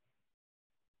initial. And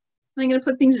I'm going to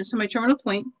put things in. So my terminal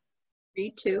point,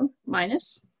 3, 2,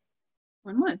 minus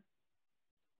 1, 1.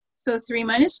 So 3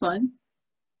 minus 1,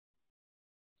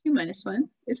 2 minus 1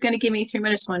 is going to give me 3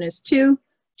 minus 1 is 2,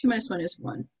 2 minus 1 is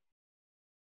 1.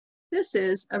 This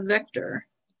is a vector.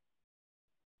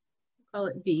 We'll call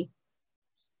it V,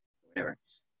 whatever.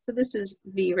 So this is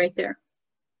V right there.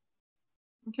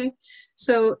 Okay,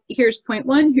 so here's point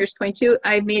 1, here's point 2.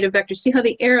 I made a vector. See how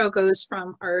the arrow goes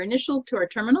from our initial to our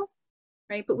terminal,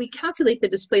 right? But we calculate the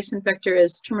displacement vector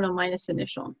as terminal minus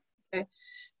initial. Okay,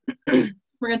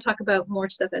 we're going to talk about more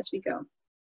stuff as we go.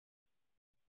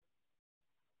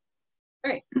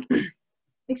 All right,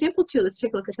 example 2, let's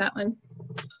take a look at that one.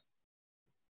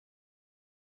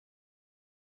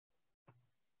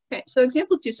 Okay, so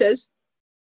example 2 says,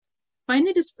 find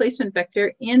the displacement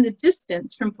vector and the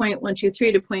distance from point 1, 2,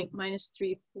 3 to point minus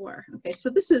 3, 4. Okay,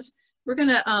 so this is, we're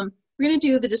gonna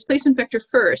do the displacement vector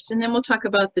first, and then we'll talk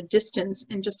about the distance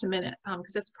in just a minute,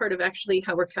 because that's part of actually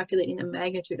how we're calculating the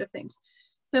magnitude of things.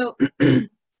 So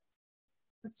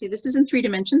let's see, this is in 3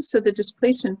 dimensions, so the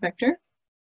displacement vector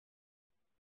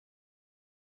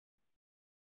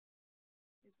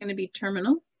is going to be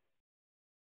terminal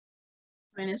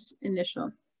minus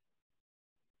initial.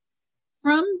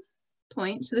 From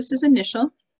point, so this is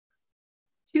initial,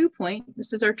 to point,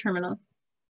 this is our terminal.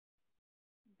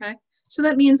 Okay, so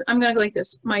that means I'm going to go like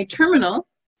this. My terminal,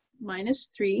 minus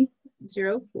 3,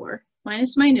 0, 4,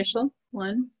 minus my initial,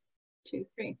 1, 2,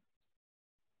 3.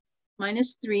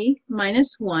 Minus 3,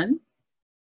 minus 1,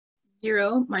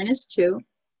 0, minus 2,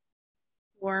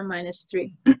 4, minus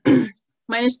 3.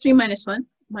 Minus 3, minus 1,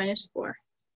 minus 4.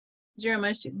 0,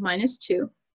 minus 2, minus 2,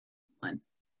 1.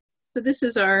 So this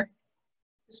is our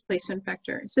displacement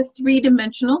vector. It's a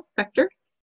 3-dimensional vector,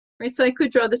 right? So I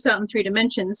could draw this out in 3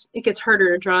 dimensions. It gets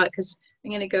harder to draw it because I'm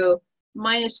going to go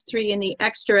minus 3 in the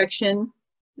x direction,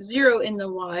 0 in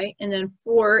the y, and then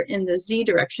 4 in the z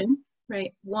direction,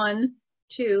 right? 1,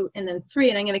 2, and then 3,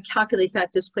 and I'm going to calculate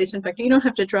that displacement vector. You don't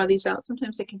have to draw these out.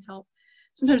 Sometimes it can help.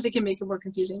 Sometimes it can make it more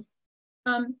confusing.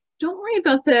 Don't worry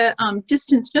about the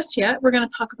distance just yet. We're going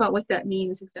to talk about what that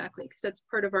means exactly, because that's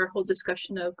part of our whole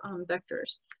discussion of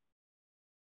vectors.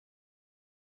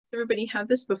 Does everybody have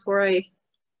this before I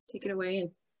take it away and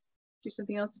do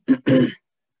something else? Okay.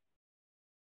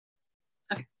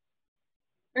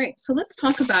 All right, so let's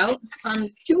talk about 2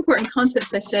 important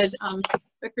concepts. I said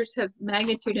vectors have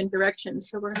magnitude and direction,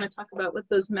 so we're going to talk about what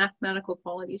those mathematical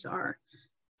qualities are.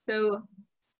 So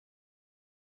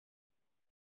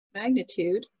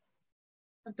magnitude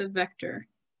of the vector,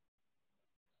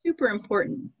 super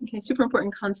important. Okay, super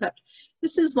important concept.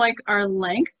 This is like our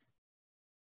length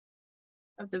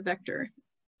of the vector.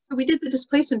 So we did the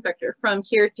displacement vector from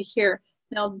here to here.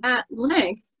 Now that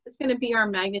length is going to be our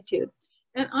magnitude.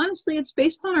 And honestly, it's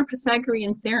based on our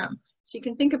Pythagorean theorem. So you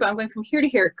can think about going from here to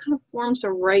here. It kind of forms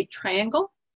a right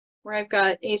triangle where I've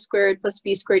got a squared plus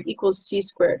b squared equals c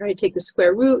squared. Right? I take the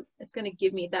square root. It's going to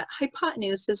give me that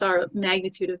hypotenuse is our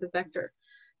magnitude of the vector.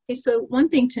 Okay, so one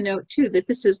thing to note too, that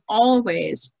this is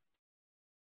always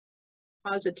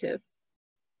positive.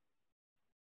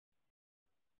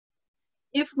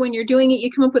 If when you're doing it, you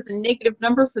come up with a negative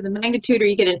number for the magnitude, or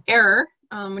you get an error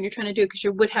when you're trying to do it because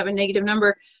you would have a negative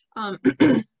number,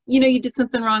 you know you did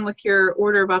something wrong with your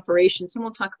order of operations, and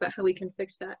we'll talk about how we can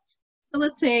fix that. So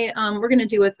let's say we're going to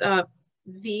do with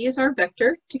v is our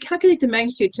vector. To calculate the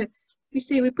magnitude,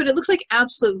 we put it looks like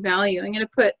absolute value. I'm going to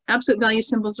put absolute value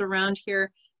symbols around here,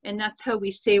 and that's how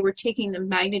we say we're taking the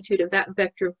magnitude of that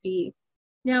vector v.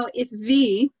 Now, if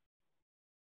v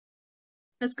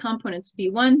has components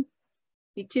v1,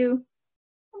 v2,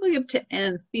 all the way up to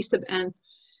n, v sub n.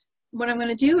 What I'm going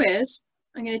to do is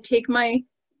I'm going to take my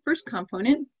first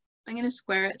component, I'm going to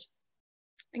square it.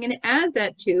 I'm going to add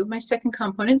that to my second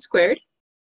component squared,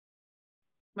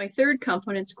 my third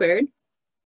component squared,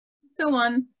 so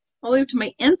on, all the way up to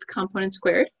my nth component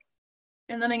squared,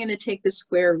 and then I'm going to take the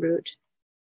square root.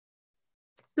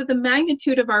 So the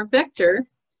magnitude of our vector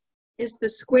is the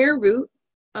square root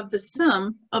of the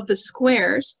sum of the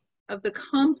squares of the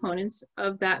components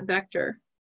of that vector.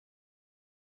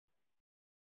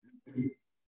 This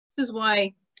is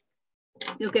why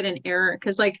you'll get an error,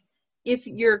 because like if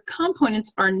your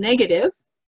components are negative,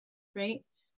 right?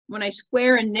 When I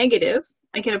square a negative,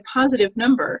 I get a positive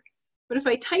number. But if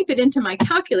I type it into my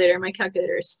calculator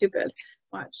is stupid.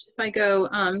 Watch. If I go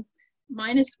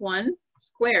 -1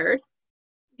 squared,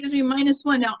 it gives me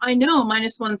 -1. Now I know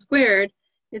 -1 squared,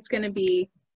 it's going to be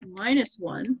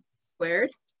 -1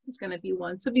 squared. It's going to be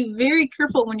 1. So be very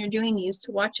careful when you're doing these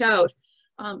to watch out,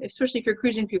 especially if you're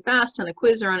cruising through fast on a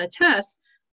quiz or on a test.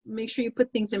 Make sure you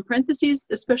put things in parentheses,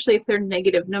 especially if they're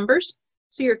negative numbers,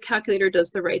 so your calculator does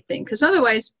the right thing. Because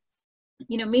otherwise,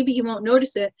 you know, maybe you won't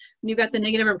notice it when you've got the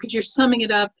negative number because you're summing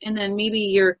it up, and then maybe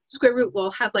your square root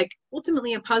will have like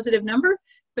ultimately a positive number.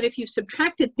 But if you've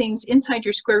subtracted things inside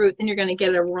your square root, then you're going to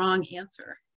get a wrong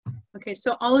answer. Okay,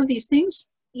 so all of these things,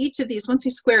 each of these, once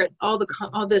we square it,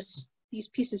 these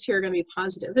pieces here are going to be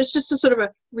positive. It's just a sort of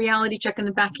a reality check in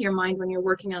the back of your mind when you're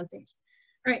working on things.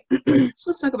 All right, so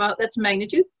let's talk about that's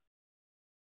magnitude.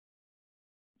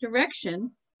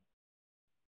 Direction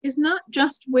is not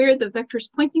just where the vector is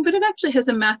pointing, but it actually has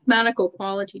a mathematical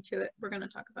quality to it. We're going to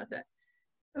talk about that.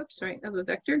 Oops, right, of a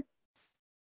vector.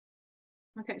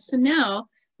 Okay, so now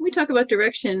when we talk about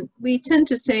direction, we tend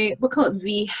to say, we'll call it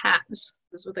v hat. This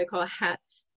is what they call a hat.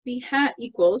 V hat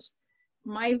equals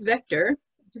my vector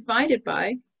divided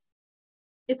by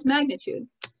its magnitude.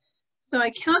 So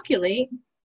I calculate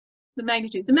the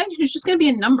magnitude. The magnitude is just going to be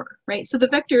a number, right? So the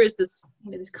vector is this,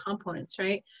 you know, these components,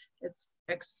 right? It's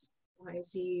x, y,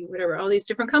 z, whatever, all these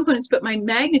different components, but my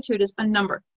magnitude is a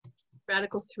number.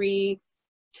 Radical 3,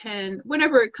 10,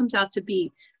 whatever it comes out to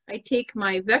be. I take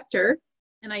my vector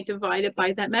and I divide it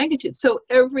by that magnitude. So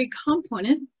every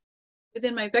component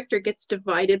within my vector gets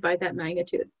divided by that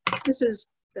magnitude. This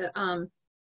is the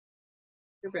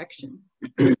direction.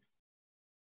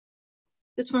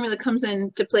 This formula comes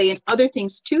into play in other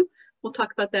things too. We'll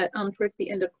talk about that towards the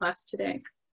end of class today.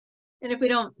 And if we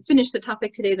don't finish the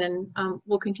topic today, then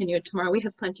we'll continue it tomorrow. We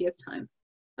have plenty of time.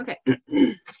 Okay.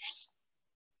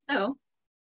 So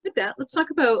with that, let's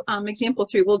talk about example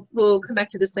 3. We'll come back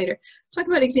to this later. Talk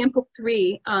about example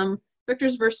 3,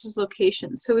 vectors versus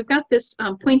locations. So we've got this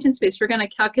point in space. We're going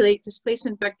to calculate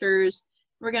displacement vectors.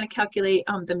 We're going to calculate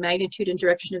the magnitude and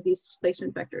direction of these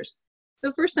displacement vectors.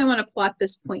 So first I want to plot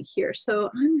this point here.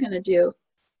 So I'm going to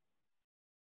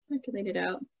calculate it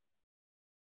out.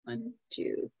 1, 2,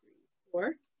 3,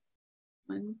 4.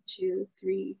 1, 2,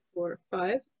 3, 4,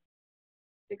 5,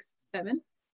 6, 7.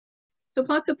 So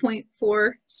plot the point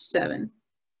 4, 7.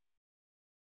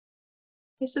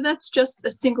 Okay, so that's just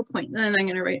a single point. And then I'm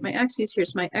going to write my axes.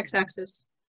 Here's my x-axis.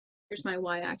 Here's my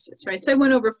y-axis, right? So I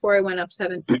went over 4, I went up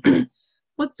 7.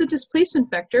 What's the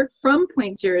displacement vector from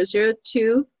point 0, 0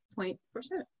 to point 4,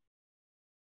 7?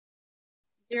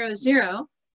 0, 0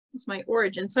 is my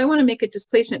origin. So I want to make a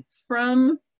displacement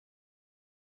from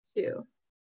 2.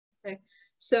 Okay,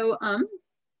 so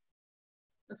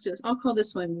let's do this. I'll call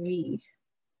this one V.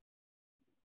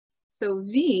 So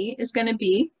V is going to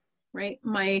be, right,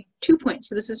 my 2 points.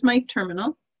 So this is my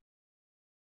terminal.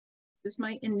 This is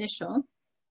my initial.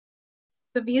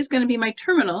 So V is going to be my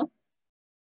terminal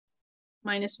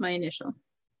minus my initial.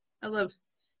 I love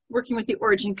working with the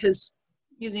origin because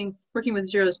working with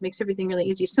zeros makes everything really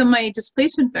easy. So my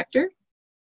displacement vector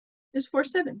is 4,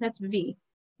 7. That's V.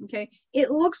 Okay.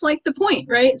 It looks like the point,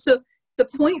 right? So the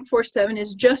point 4, 7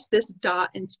 is just this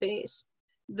dot in space.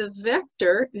 The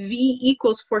vector V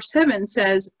equals 4, 7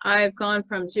 says I've gone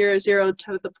from 0, 0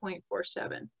 to the point 4,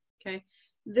 7. Okay.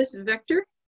 This vector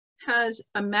has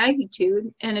a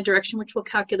magnitude and a direction, which we'll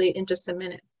calculate in just a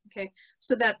minute. Okay.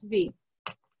 So that's V.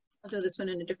 I'll do this one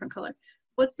in a different color.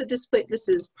 What's the display? This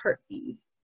is part B.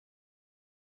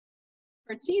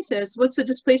 Part C says, what's the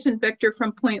displacement vector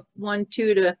from point 1,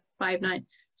 2 to 5, 9?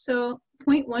 So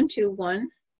point 1, 2, 1,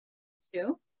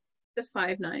 2 to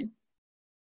 5, 9.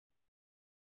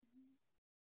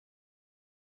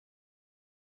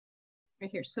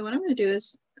 Right here. So what I'm going to do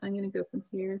is I'm going to go from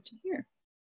here to here.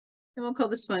 And we'll call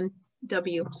this one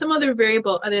W. Some other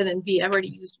variable other than V. I've already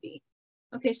used V.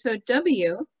 Okay, so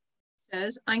W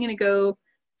says I'm going to go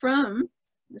from,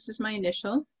 this is my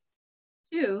initial,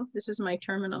 to, this is my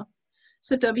terminal.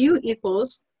 So W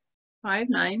equals 5,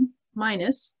 9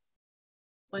 minus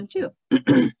 1, 2.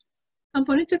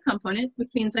 Component to component, which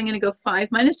means I'm going to go 5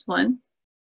 minus 1,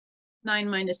 9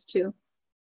 minus 2.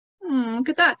 Look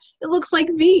at that. It looks like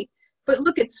V. But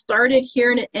look, it started here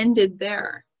and it ended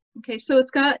there. Okay, so it's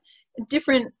got a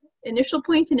different initial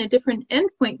point and a different end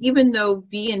point, even though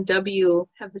V and W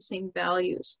have the same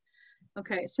values.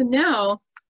 Okay, so now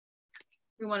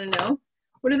we want to know,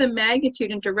 what are the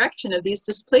magnitude and direction of these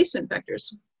displacement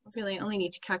vectors? Really, I only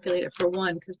need to calculate it for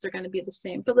one because they're going to be the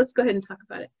same, but let's go ahead and talk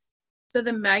about it. So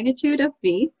the magnitude of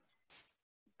V,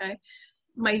 okay,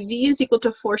 my V is equal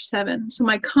to 4, 7. So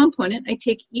my component, I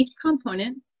take each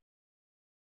component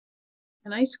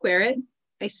and I square it.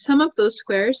 I sum up those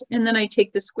squares, and then I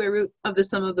take the square root of the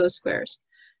sum of those squares.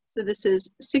 So this is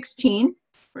 16,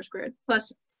 4 squared,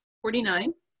 plus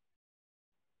 49,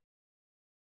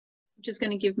 which is going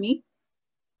to give me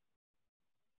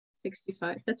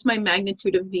 65. That's my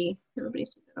magnitude of V. Everybody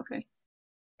see that?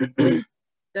 Okay.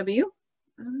 W,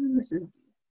 this is D.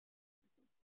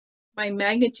 My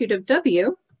magnitude of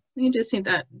W, we can do the same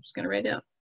that. I'm just going to write it out.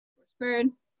 4 squared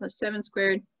plus 7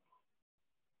 squared,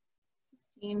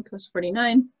 16 plus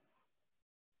 49,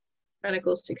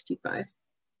 radical 65.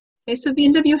 Okay, so V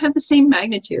and W have the same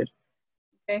magnitude.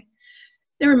 Okay.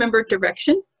 Now remember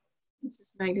direction. This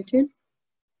is magnitude.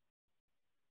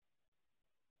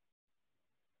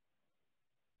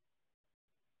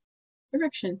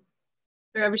 Direction.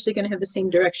 They're obviously going to have the same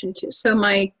direction too. So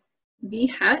my V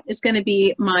hat is going to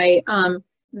be my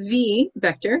V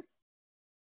vector,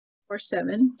 4,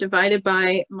 7, divided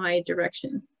by my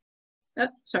direction. Oh,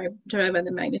 sorry, divided by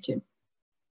the magnitude.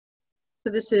 So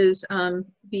this is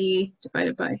V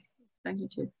divided by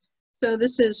magnitude. So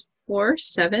this is 4,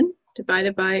 7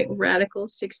 divided by radical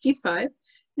 65.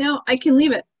 Now I can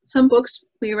leave it. Some books,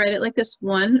 we write it like this,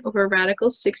 1 over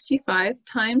radical 65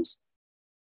 times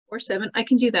 4, 7. I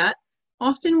can do that.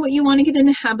 Often what you want to get in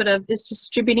the habit of is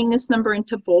distributing this number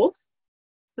into both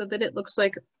so that it looks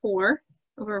like 4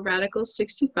 over radical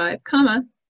 65, comma,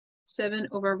 7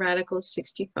 over radical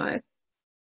 65.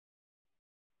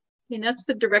 And that's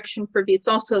the direction for V. It's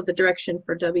also the direction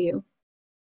for W,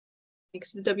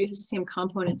 because the W has the same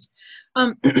components.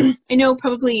 I know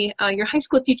probably your high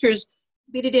school teachers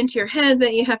beat it into your head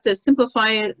that you have to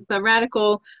simplify the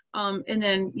radical and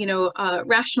then, you know,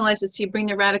 rationalize it. So you bring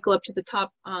the radical up to the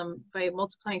top by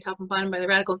multiplying top and bottom by the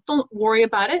radical. Don't worry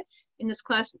about it in this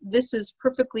class. This is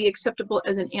perfectly acceptable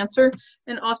as an answer.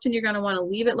 And often you're going to want to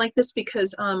leave it like this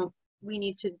because we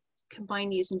need to combine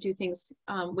these and do things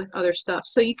with other stuff.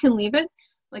 So you can leave it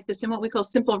like this in what we call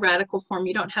simple radical form.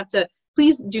 You don't have to,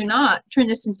 please do not turn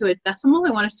this into a decimal.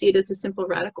 I want to see it as a simple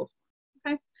radical.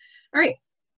 Okay. All right.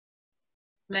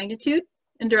 Magnitude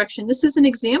and direction. This is an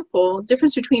example. The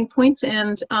difference between points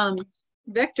and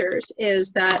vectors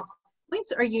is that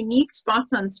points are unique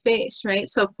spots on space, right?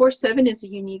 So 4, 7 is a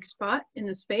unique spot in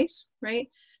the space, right?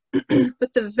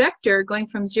 But the vector going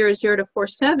from 0, 0 to 4,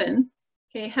 7,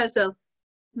 okay, has a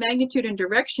magnitude and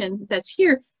direction that's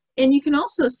here. And you can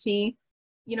also see,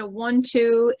 you know, 1,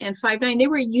 2, and 5, 9, they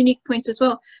were unique points as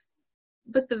well.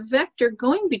 But the vector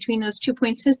going between those 2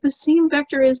 points is the same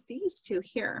vector as these two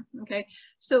here, okay?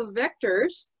 So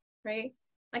vectors, right,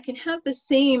 I can have the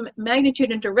same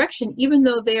magnitude and direction even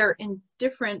though they are in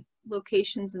different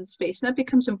locations in space. And that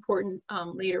becomes important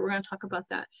later. We're going to talk about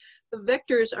that. The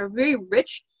vectors are very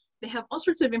rich. They have all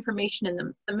sorts of information in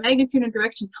them. The magnitude and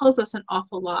direction tells us an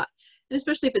awful lot. And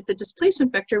especially if it's a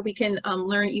displacement vector, we can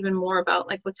learn even more about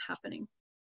like what's happening.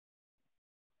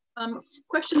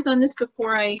 Questions on this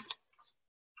before I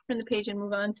turn the page and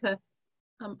move on to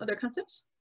other concepts?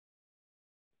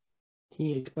 Can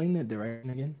you explain the direction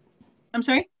again? I'm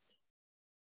sorry?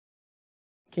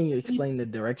 Can you explain the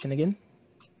direction again?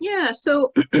 Yeah,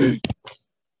 so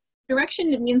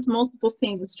direction, it means multiple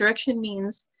things. Direction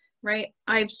means, right,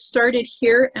 I've started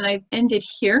here and I've ended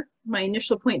here, my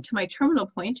initial point to my terminal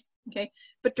point, okay?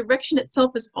 But direction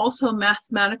itself is also a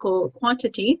mathematical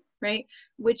quantity, right,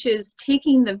 which is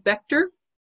taking the vector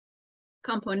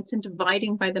components and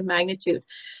dividing by the magnitude.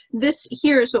 This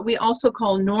here is what we also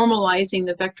call normalizing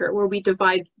the vector, where we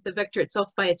divide the vector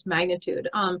itself by its magnitude.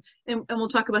 And we'll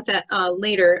talk about that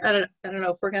later. I don't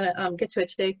know if we're going to get to it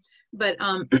today, but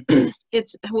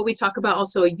it's what we talk about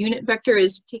also. A unit vector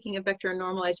is taking a vector and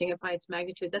normalizing it by its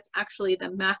magnitude. That's actually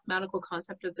the mathematical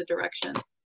concept of the direction.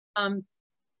 So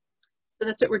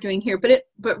that's what we're doing here.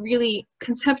 But really,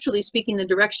 conceptually speaking, the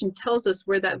direction tells us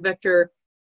where that vector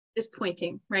is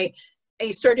pointing, right? I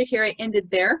started here, I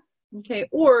ended there, okay?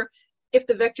 Or if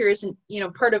the vector isn't, you know,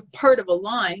 part of a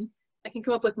line, I can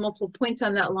come up with multiple points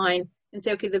on that line and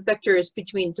say, okay, the vector is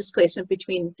between displacement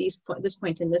between this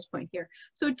point and this point here.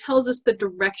 So it tells us the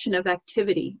direction of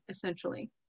activity,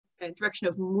 essentially, okay? Direction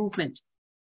of movement.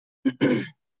 Does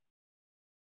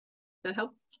that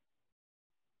help?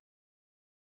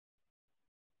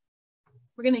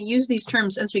 We're going to use these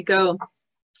terms as we go.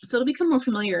 So it'll become more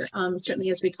familiar, certainly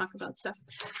as we talk about stuff.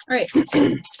 All right, so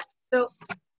let's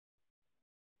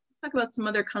talk about some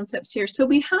other concepts here. So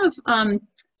we have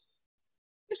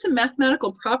here's some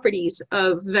mathematical properties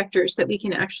of vectors that we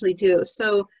can actually do.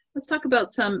 So let's talk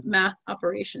about some math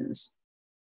operations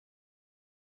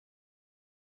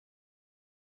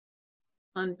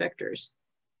on vectors.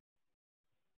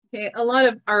 Okay, a lot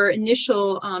of our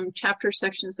initial chapter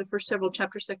sections, the first several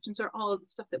chapter sections, are all of the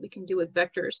stuff that we can do with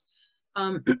vectors.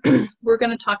 We're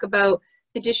going to talk about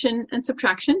addition and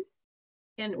subtraction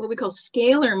and what we call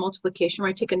scalar multiplication, where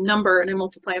I take a number and I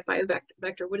multiply it by a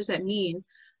vector. What does that mean?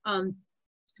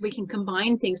 We can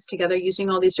combine things together using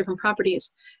all these different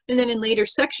properties. And then in later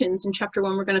sections, in chapter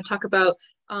 1, we're going to talk about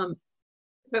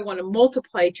if I want to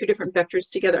multiply two different vectors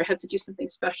together, I have to do something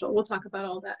special. We'll talk about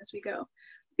all that as we go.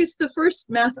 Okay, so the first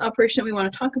math operation we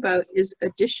want to talk about is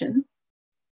addition.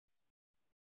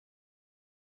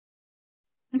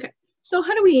 Okay. So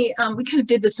how do we kind of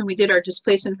did this when we did our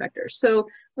displacement vectors. So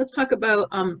let's talk about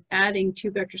adding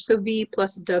two vectors. So V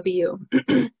plus W.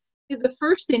 The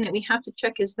first thing that we have to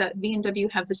check is that V and W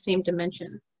have the same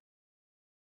dimension.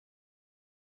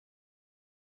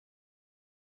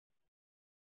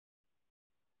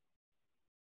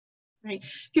 Right.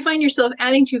 If you find yourself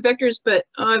adding two vectors, but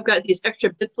I've got these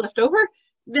extra bits left over,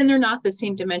 then they're not the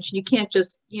same dimension. You can't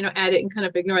just, you know, add it and kind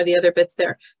of ignore the other bits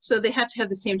there. So they have to have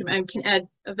the same dimension. I can add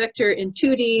a vector in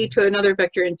 2D to another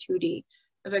vector in 2D,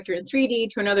 a vector in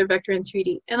 3D to another vector in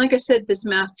 3D. And like I said, this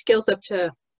math scales up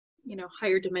to, you know,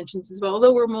 higher dimensions as well,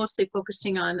 although we're mostly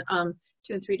focusing on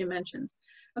 2 and 3 dimensions.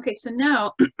 Okay, so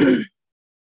now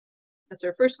that's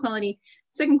our first quality.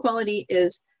 Second quality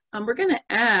is we're going to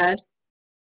add,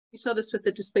 you saw this with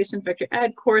the displacement vector,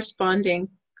 add corresponding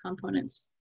components.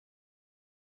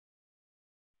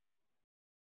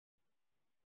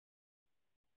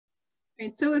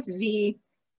 Right, so with V,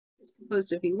 is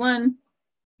composed of v1,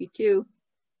 v2,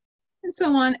 and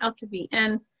so on out to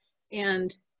vn,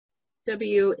 and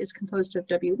w is composed of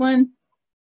w1,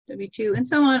 w2, and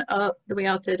so on up the way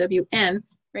out to wn,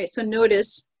 right? So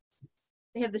notice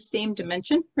they have the same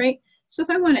dimension, right? So if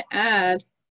I want to add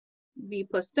v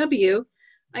plus w,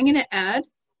 I'm going to add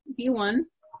v1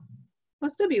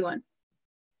 plus w1.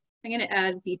 I'm going to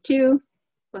add v2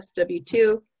 plus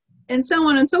w2, and so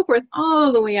on and so forth,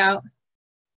 all the way out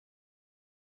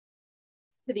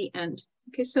to the end.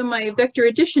 Okay, so my vector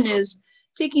addition is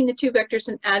taking the two vectors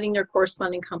and adding their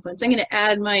corresponding components. I'm going to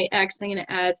add my x, I'm going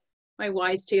to add my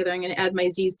y's together, I'm going to add my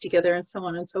z's together, and so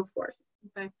on and so forth.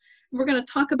 Okay, we're going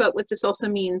to talk about what this also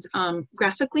means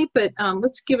graphically, but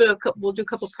let's give it a couple. We'll do a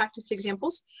couple practice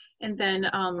examples, and then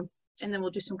we'll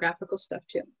do some graphical stuff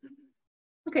too.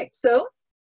 Okay, so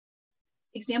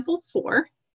example 4,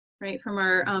 right, from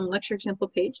our lecture example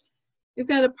page. We've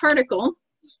got a particle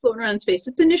floating around in space.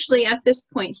 It's initially at this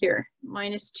point here,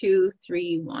 -2,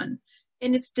 3, 1,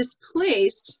 and it's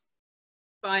displaced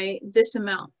by this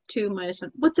amount, 2 minus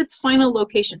 1. What's its final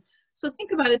location? So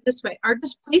think about it this way. Our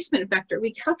displacement vector,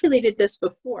 we calculated this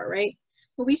before, right?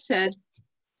 Well, we said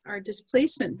our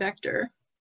displacement vector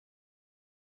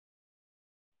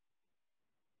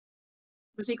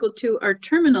was equal to our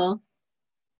terminal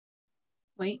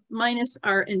point minus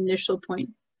our initial point.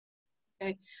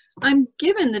 Okay, I'm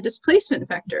given the displacement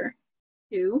vector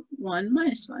 2, 1,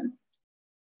 minus 1.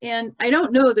 And I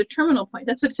don't know the terminal point.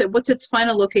 That's what it said. What's its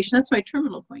final location? That's my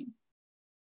terminal point.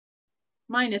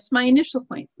 Minus my initial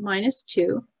point,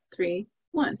 -2, 3,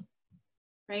 1,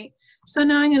 right? So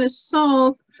now I'm going to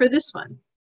solve for this one.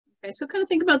 Okay, so kind of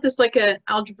think about this like an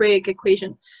algebraic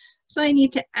equation. So I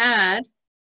need to add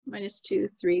 -2,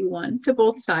 3, 1 to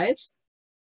both sides,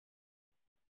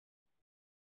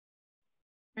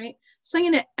 right? So I'm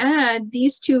going to add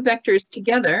these two vectors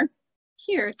together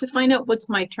here to find out what's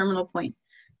my terminal point.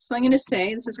 So I'm going to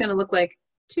say this is going to look like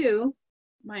 2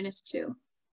 minus 2,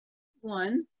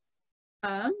 1,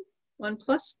 1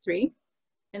 plus 3,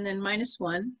 and then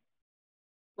 -1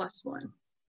 plus 1.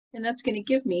 And that's going to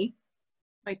give me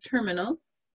my terminal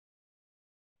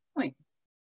point.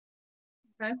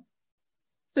 Okay?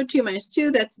 So 2 minus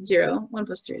 2, that's 0. 1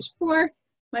 plus 3 is 4.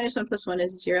 -1 plus 1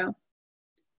 is 0.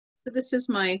 So this is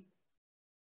my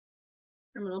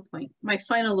terminal point, my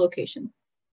final location.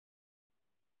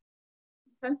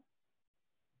 Okay?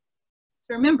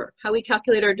 So remember, how we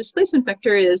calculate our displacement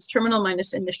vector is terminal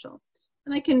minus initial.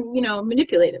 And I can,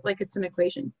 manipulate it like it's an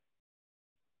equation.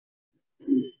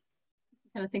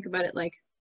 Kind of think about it like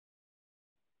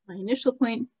my initial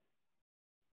point,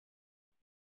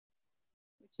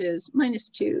 which is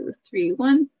 -2, 3,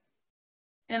 1.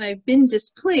 And I've been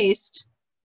displaced.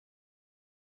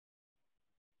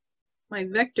 My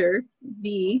vector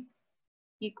v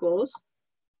equals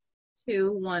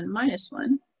 2, 1, minus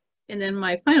 1. And then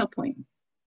my final point.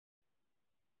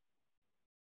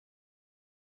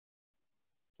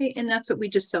 Okay, and that's what we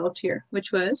just solved here,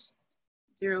 which was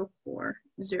 0, 4,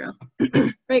 0.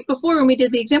 Right, before when we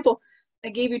did the example, I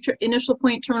gave you initial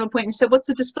point, terminal point, and said, what's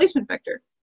the displacement vector?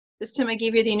 This time I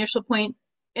gave you the initial point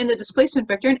and the displacement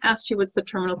vector and asked you what's the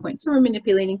terminal point. So we're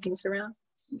manipulating things around,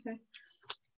 okay?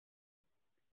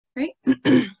 Right?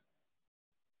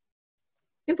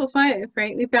 Example 5,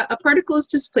 right? We've got a particle is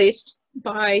displaced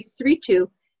by 3, 2,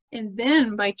 and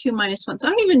then by 2 minus 1. So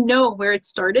I don't even know where it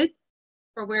started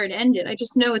or where it ended. I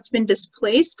just know it's been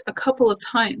displaced a couple of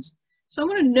times. So I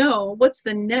want to know what's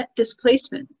the net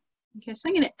displacement. Okay, so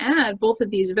I'm going to add both of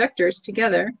these vectors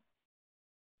together.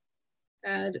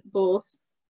 Add both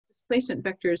displacement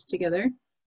vectors together.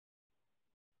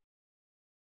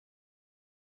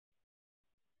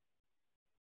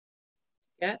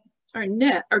 Get our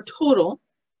net, our total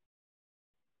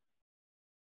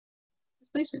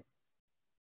displacement.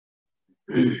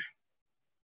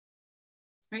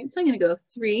 Right, so I'm going to go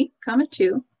 3,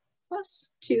 2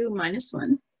 plus 2 minus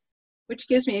 1, which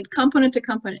gives me a component to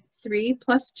component. 3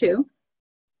 plus 2,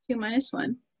 2 minus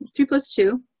 1. 3 plus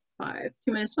 2, 5.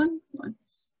 2 minus 1, 1.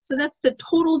 So that's the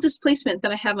total displacement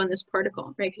that I have on this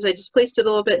particle, right? Because I displaced it a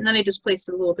little bit, and then I displaced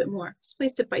it a little bit more.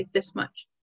 Displaced it by this much.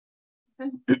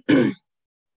 Okay.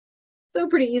 So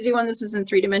pretty easy one. This is in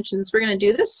 3 dimensions. We're going to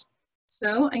do this.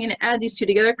 So I'm going to add these two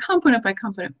together, component by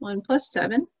component. 1 plus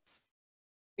 7.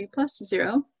 3 plus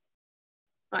 0,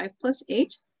 5 plus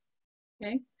 8,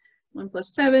 okay, 1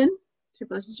 plus 7, 3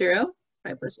 plus 0,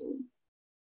 5 plus 8,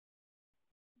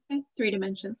 okay, 3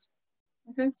 dimensions,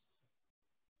 okay,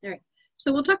 all right,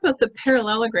 so we'll talk about the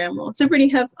parallelogram rule. Does everybody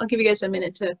have, I'll give you guys a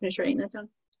minute to finish writing that down.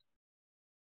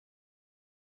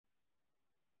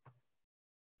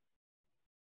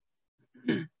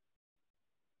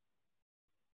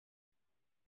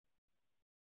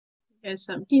 Yes,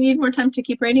 do you need more time to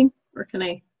keep writing, or can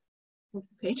I move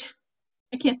the page?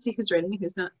 I can't see who's writing and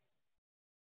who's not.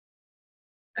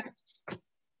 Okay.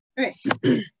 All right.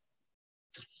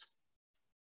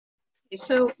 Okay,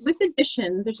 so with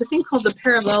addition, there's a thing called the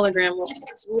parallelogram rule.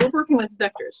 So we're working with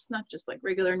vectors, not just like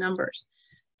regular numbers.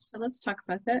 So let's talk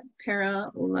about that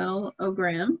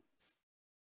parallelogram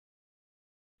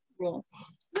rule.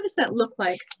 What does that look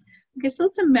like? Okay, so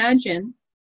let's imagine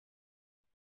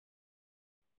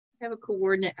I have a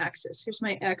coordinate axis. Here's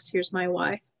my x, here's my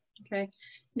y. Okay,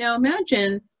 now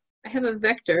imagine I have a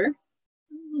vector.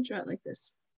 I'll draw it like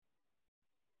this.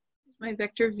 My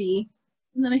vector v,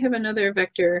 and then I have another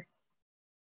vector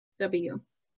w.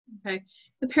 Okay,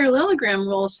 the parallelogram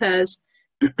rule says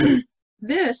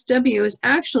this w is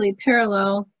actually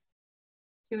parallel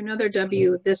to another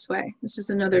w this way. This is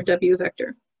another w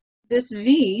vector. This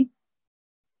v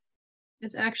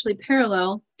is actually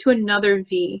parallel to another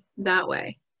v that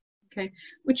way. Okay,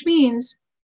 which means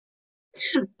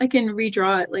I can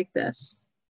redraw it like this.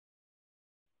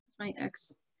 My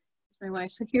x, my y.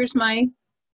 So here's my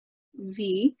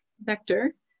v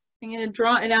vector. I'm going to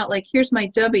draw it out like here's my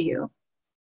w.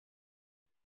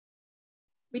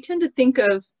 We tend to think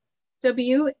of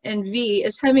w and v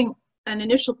as having an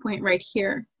initial point right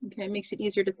here. Okay, it makes it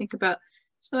easier to think about.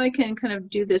 So I can kind of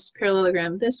do this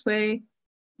parallelogram this way.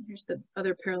 Here's the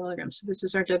other parallelogram. So this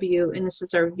is our w and this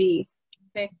is our v.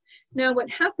 Okay, now what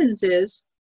happens is,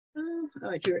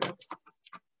 I drew it up.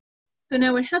 So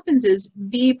now what happens is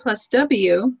v plus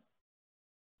w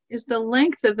is the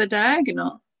length of the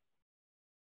diagonal.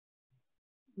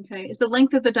 Okay, is the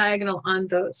length of the diagonal on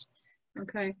those.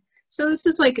 Okay, so this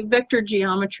is like vector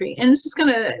geometry, and this is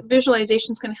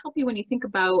visualization is gonna help you when you think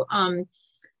about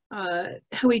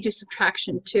how we do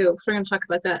subtraction too. So we're gonna talk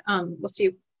about that. We'll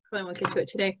see. Probably won't get to it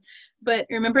today, but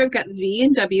remember I've got v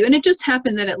and w, and it just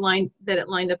happened that it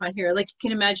lined up on here. Like you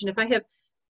can imagine if I have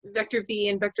vector v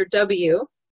and vector w,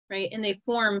 right, and they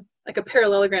form like a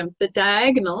parallelogram, the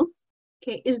diagonal,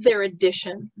 okay, is their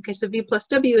addition. Okay, so v plus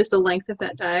w is the length of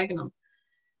that diagonal.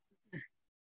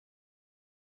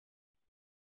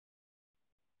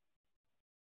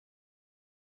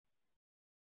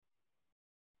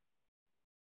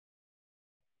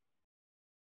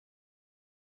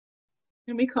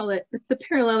 And we call it, it's the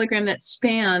parallelogram that's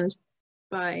spanned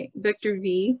by vector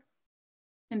v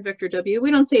and vector w.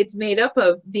 We don't say it's made up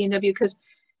of v and w because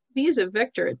v is a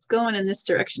vector, it's going in this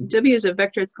direction. W is a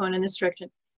vector, it's going in this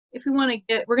direction. If we want to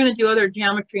get, we're going to do other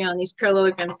geometry on these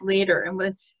parallelograms later.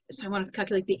 And so I want to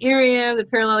calculate the area of the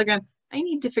parallelogram. I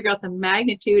need to figure out the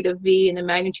magnitude of v and the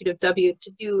magnitude of w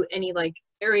to do any like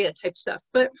area type stuff.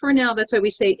 But for now, that's why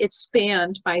we say it's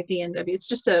spanned by v and w. It's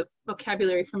just a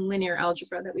vocabulary from linear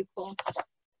algebra that we pull.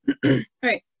 All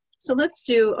right, so let's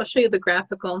do, I'll show you the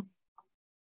graphical.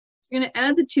 You're going to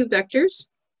add the two vectors,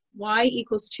 y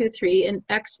equals 2, 3, and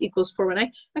x equals 4, 1.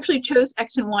 I actually chose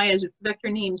x and y as vector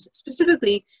names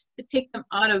specifically to take them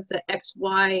out of the x,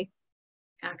 y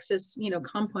axis,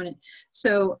 component.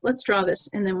 So let's draw this,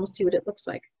 and then we'll see what it looks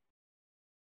like.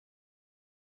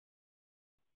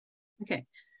 Okay.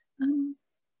 1,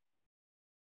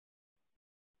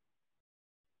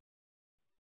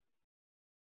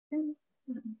 2,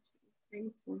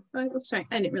 3, 4, 5. Oops, sorry,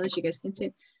 I didn't realize you guys can see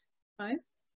it. 5.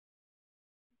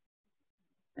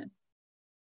 10.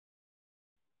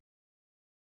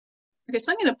 Okay,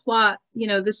 so I'm going to plot,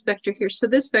 this vector here. So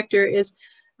this vector is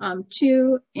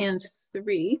 2 and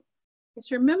 3. Just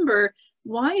remember,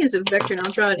 y is a vector, and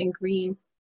I'll draw it in green.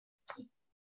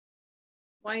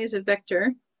 Y is a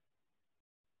vector.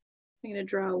 I'm going to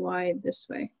draw y this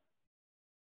way.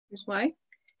 Here's y.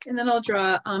 And then I'll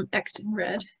draw x in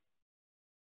red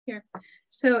here.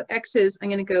 So x is, I'm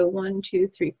going to go 1, 2,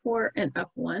 3, 4, and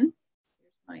up 1. Here's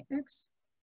my x.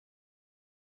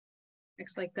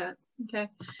 X like that. Okay.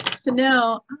 So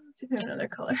now, let's see if I have another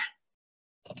color.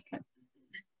 Okay.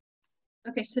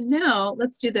 Okay, so now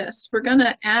let's do this. We're going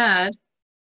to add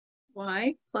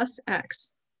y plus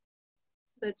x.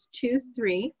 So that's 2,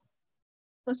 3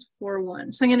 plus 4,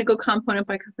 1. So I'm going to go component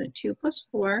by component. 2 plus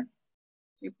 4,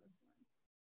 3 plus 1,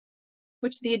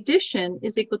 which the addition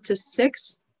is equal to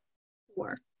 6,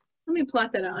 4. So let me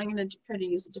plot that out. I'm going to try to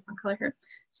use a different color here.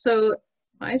 So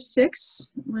 5,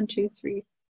 6, 1, 2, 3.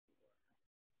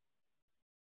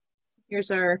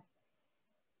 Here's our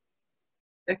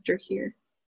vector here.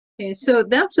 Okay, so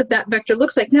that's what that vector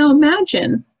looks like. Now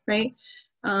imagine, right?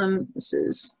 This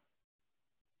is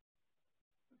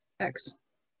x,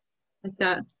 like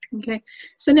that. Okay,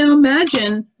 so now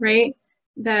imagine, right,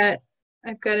 that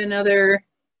I've got another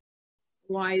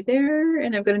y there,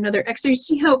 and I've got another x. So you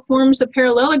see how it forms a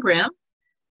parallelogram,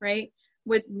 right?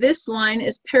 with this line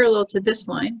is parallel to this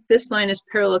line. This line is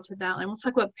parallel to that line. We'll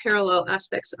talk about parallel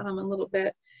aspects in a little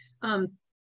bit. And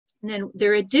then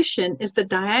their addition is the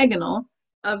diagonal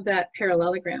of that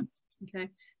parallelogram, okay?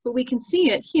 But we can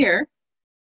see it here.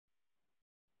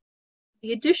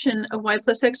 The addition of y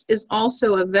plus x is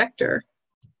also a vector,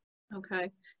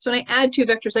 okay? So when I add two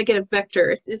vectors, I get a vector.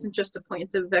 It isn't just a point,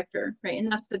 it's a vector, right?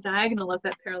 And that's the diagonal of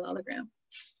that parallelogram,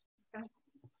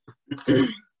 okay?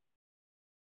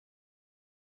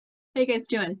 How you guys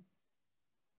doing?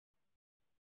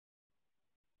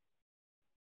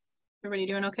 Everybody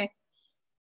doing okay?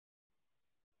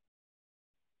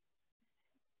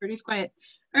 Pretty quiet.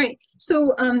 All right,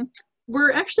 so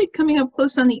we're actually coming up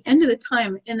close on the end of the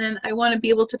time, and then I want to be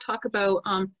able to talk about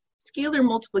scalar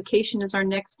multiplication as our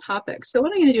next topic. So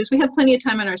what I'm going to do is, we have plenty of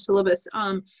time on our syllabus.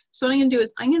 So what I'm going to do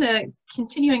is I'm going to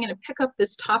continue, I'm going to pick up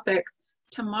this topic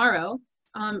tomorrow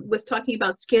with talking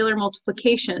about scalar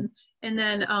multiplication. And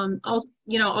then I'll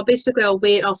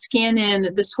wait, I'll scan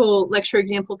in this whole lecture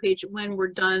example page when we're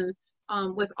done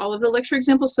with all of the lecture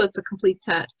examples, so it's a complete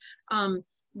set.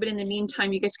 But in the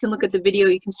meantime, you guys can look at the video,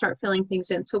 you can start filling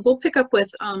things in. So we'll pick up with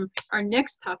our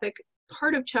next topic,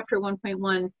 part of chapter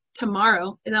 1.1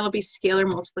 tomorrow, and that'll be scalar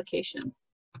multiplication,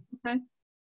 okay? You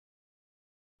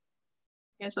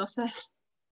guys all set?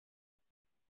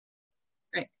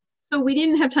 Right, so we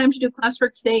didn't have time to do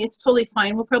classwork today. It's totally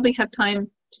fine. We'll probably have time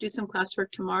to do some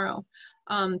classwork tomorrow.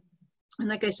 And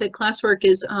like I said, classwork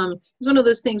is one of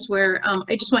those things where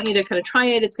I just want you to kind of try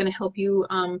it. It's going to help you,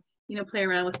 play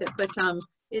around with it. But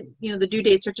the due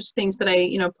dates are just things that I,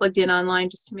 plugged in online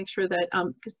just to make sure that,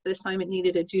 because the assignment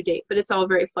needed a due date, but it's all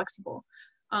very flexible.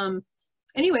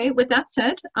 Anyway, with that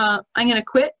said, I'm going to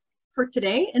quit for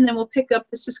today, and then we'll pick up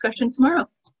this discussion tomorrow.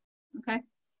 Okay.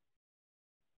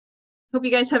 Hope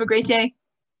you guys have a great day.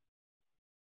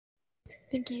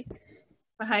 Thank you.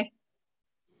 Bye.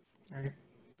 All right.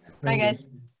 Bye, guys.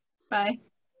 Bye.